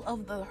all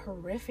of the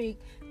horrific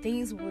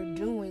things we were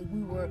doing,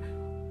 we were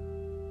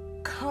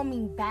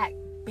coming back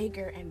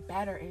bigger and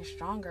better and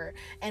stronger.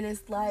 And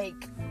it's like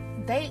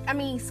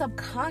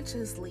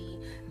subconsciously,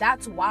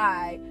 that's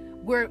why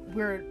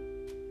we're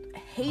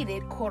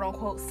hated, quote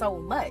unquote, so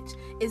much,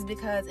 is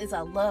because it's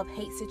a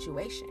love-hate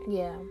situation.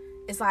 Yeah.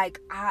 It's like,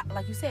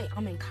 like you say,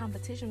 I'm in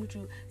competition with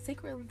you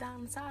secretly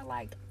down inside,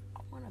 like, I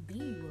want to be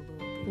you a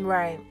little bit.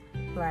 Right.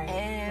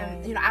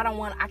 And,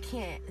 I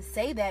can't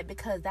say that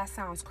because that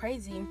sounds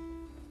crazy,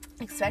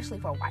 especially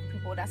for white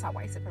people. That's how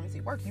white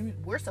supremacy works.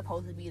 We're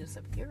supposed to be the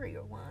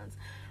superior ones.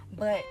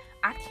 But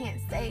I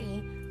can't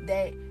say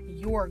that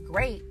you're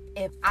great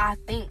if I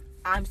think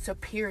I'm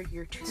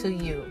superior to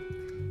you.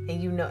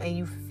 And and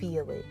you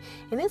feel it.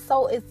 And it's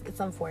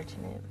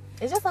unfortunate.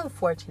 It's just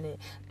unfortunate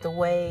the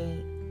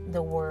way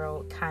the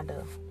world kind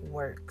of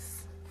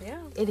works.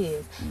 Yeah. It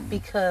is.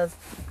 Because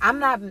I'm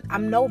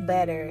no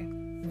better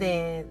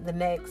than the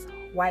next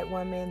white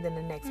woman, than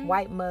the next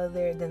white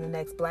mother, than the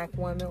next black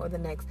woman, or the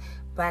next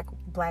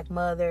black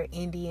mother,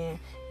 Indian,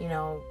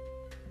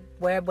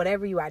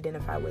 whatever you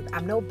identify with.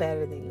 I'm no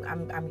better than you.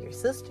 I'm your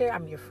sister,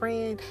 I'm your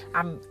friend,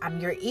 I'm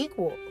your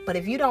equal. But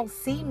if you don't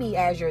see me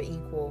as your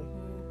equal,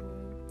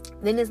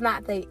 then it's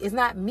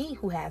not me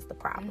who has the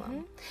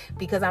problem,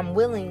 because I'm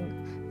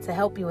willing to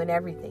help you in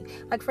everything.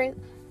 Like,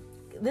 friend,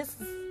 this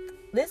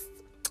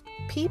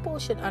people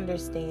should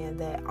understand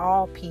that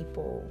all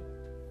people,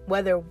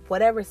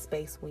 whatever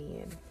space we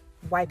in,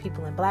 white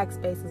people in black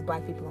spaces,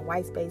 black people in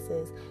white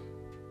spaces,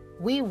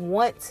 we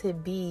want to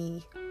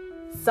be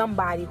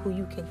somebody who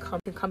you can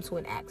come to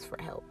and ask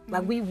for help.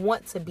 Like, we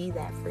want to be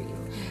that for you,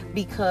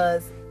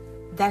 because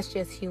that's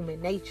just human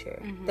nature.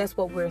 That's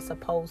what we're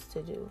supposed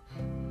to do.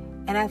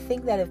 And I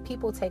think that if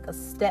people take a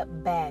step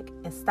back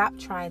and stop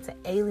trying to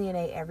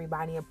alienate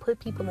everybody and put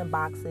people in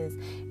boxes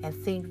and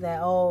think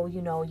that,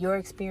 your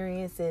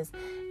experiences,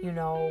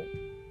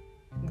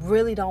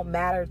 really don't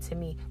matter to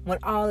me, when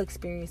all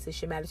experiences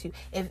should matter to you.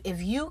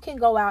 If you can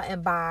go out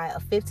and buy a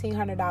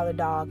 $1,500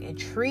 dog and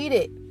treat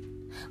it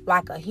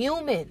like a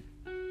human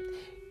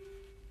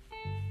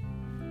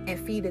and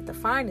feed it the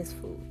finest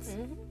foods,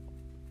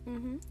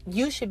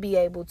 you should be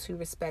able to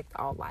respect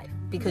all life,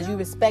 because you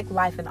respect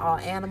life in all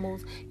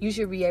animals. You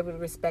should be able to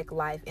respect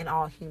life in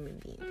all human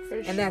beings.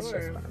 That's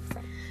just what I'm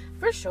saying.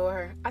 For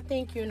sure. I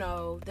think,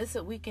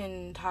 we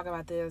can talk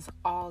about this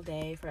all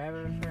day,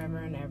 forever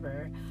and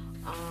ever.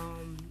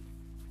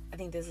 I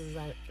think this is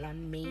an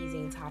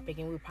amazing topic,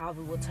 and we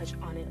probably will touch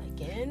on it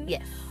again.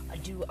 Yes.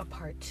 Do a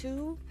part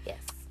 2.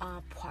 Yes.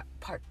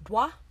 Part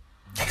 2.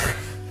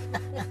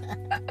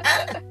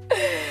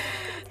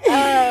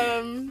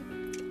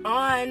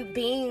 On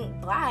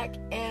being black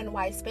and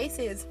white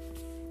spaces.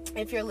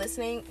 If you're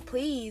listening,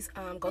 please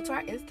go to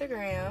our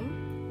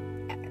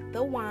Instagram at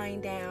The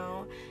Wind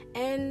Down,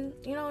 and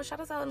shout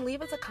us out and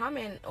leave us a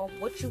comment on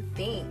what you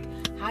think,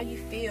 how you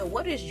feel.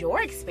 What is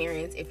your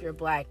experience if you're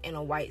black in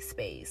a white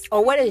space,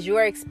 or what is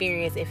your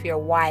experience if you're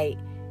white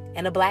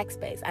in a black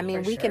space? I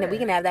mean, we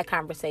can have that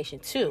conversation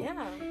too.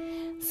 Yeah.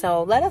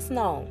 So let us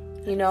know.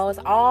 It's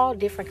all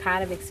different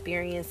kind of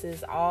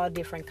experiences, all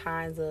different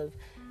kinds of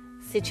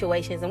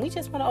situations, and we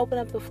just want to open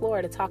up the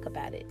floor to talk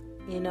about it.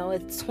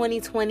 It's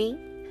 2020.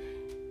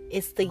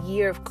 It's the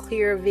year of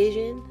clear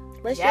vision.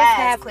 Let's just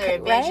have clear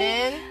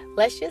vision.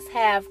 Let's just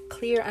have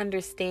clear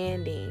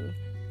understanding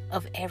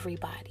of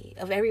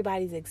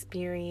everybody's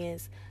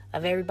experience,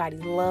 of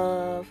everybody's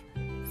love,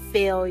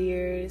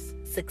 failures,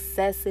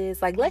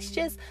 successes. Like, let's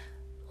just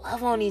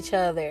love on each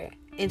other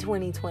in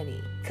 2020.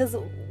 Because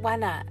why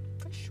not?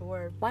 For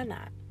sure. Why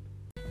not?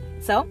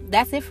 So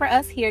that's it for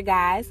us here,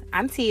 guys.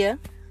 I'm Tia.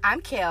 I'm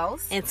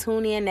Kels. And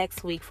tune in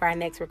next week for our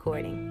next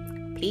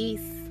recording. Peace.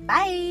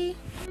 Bye.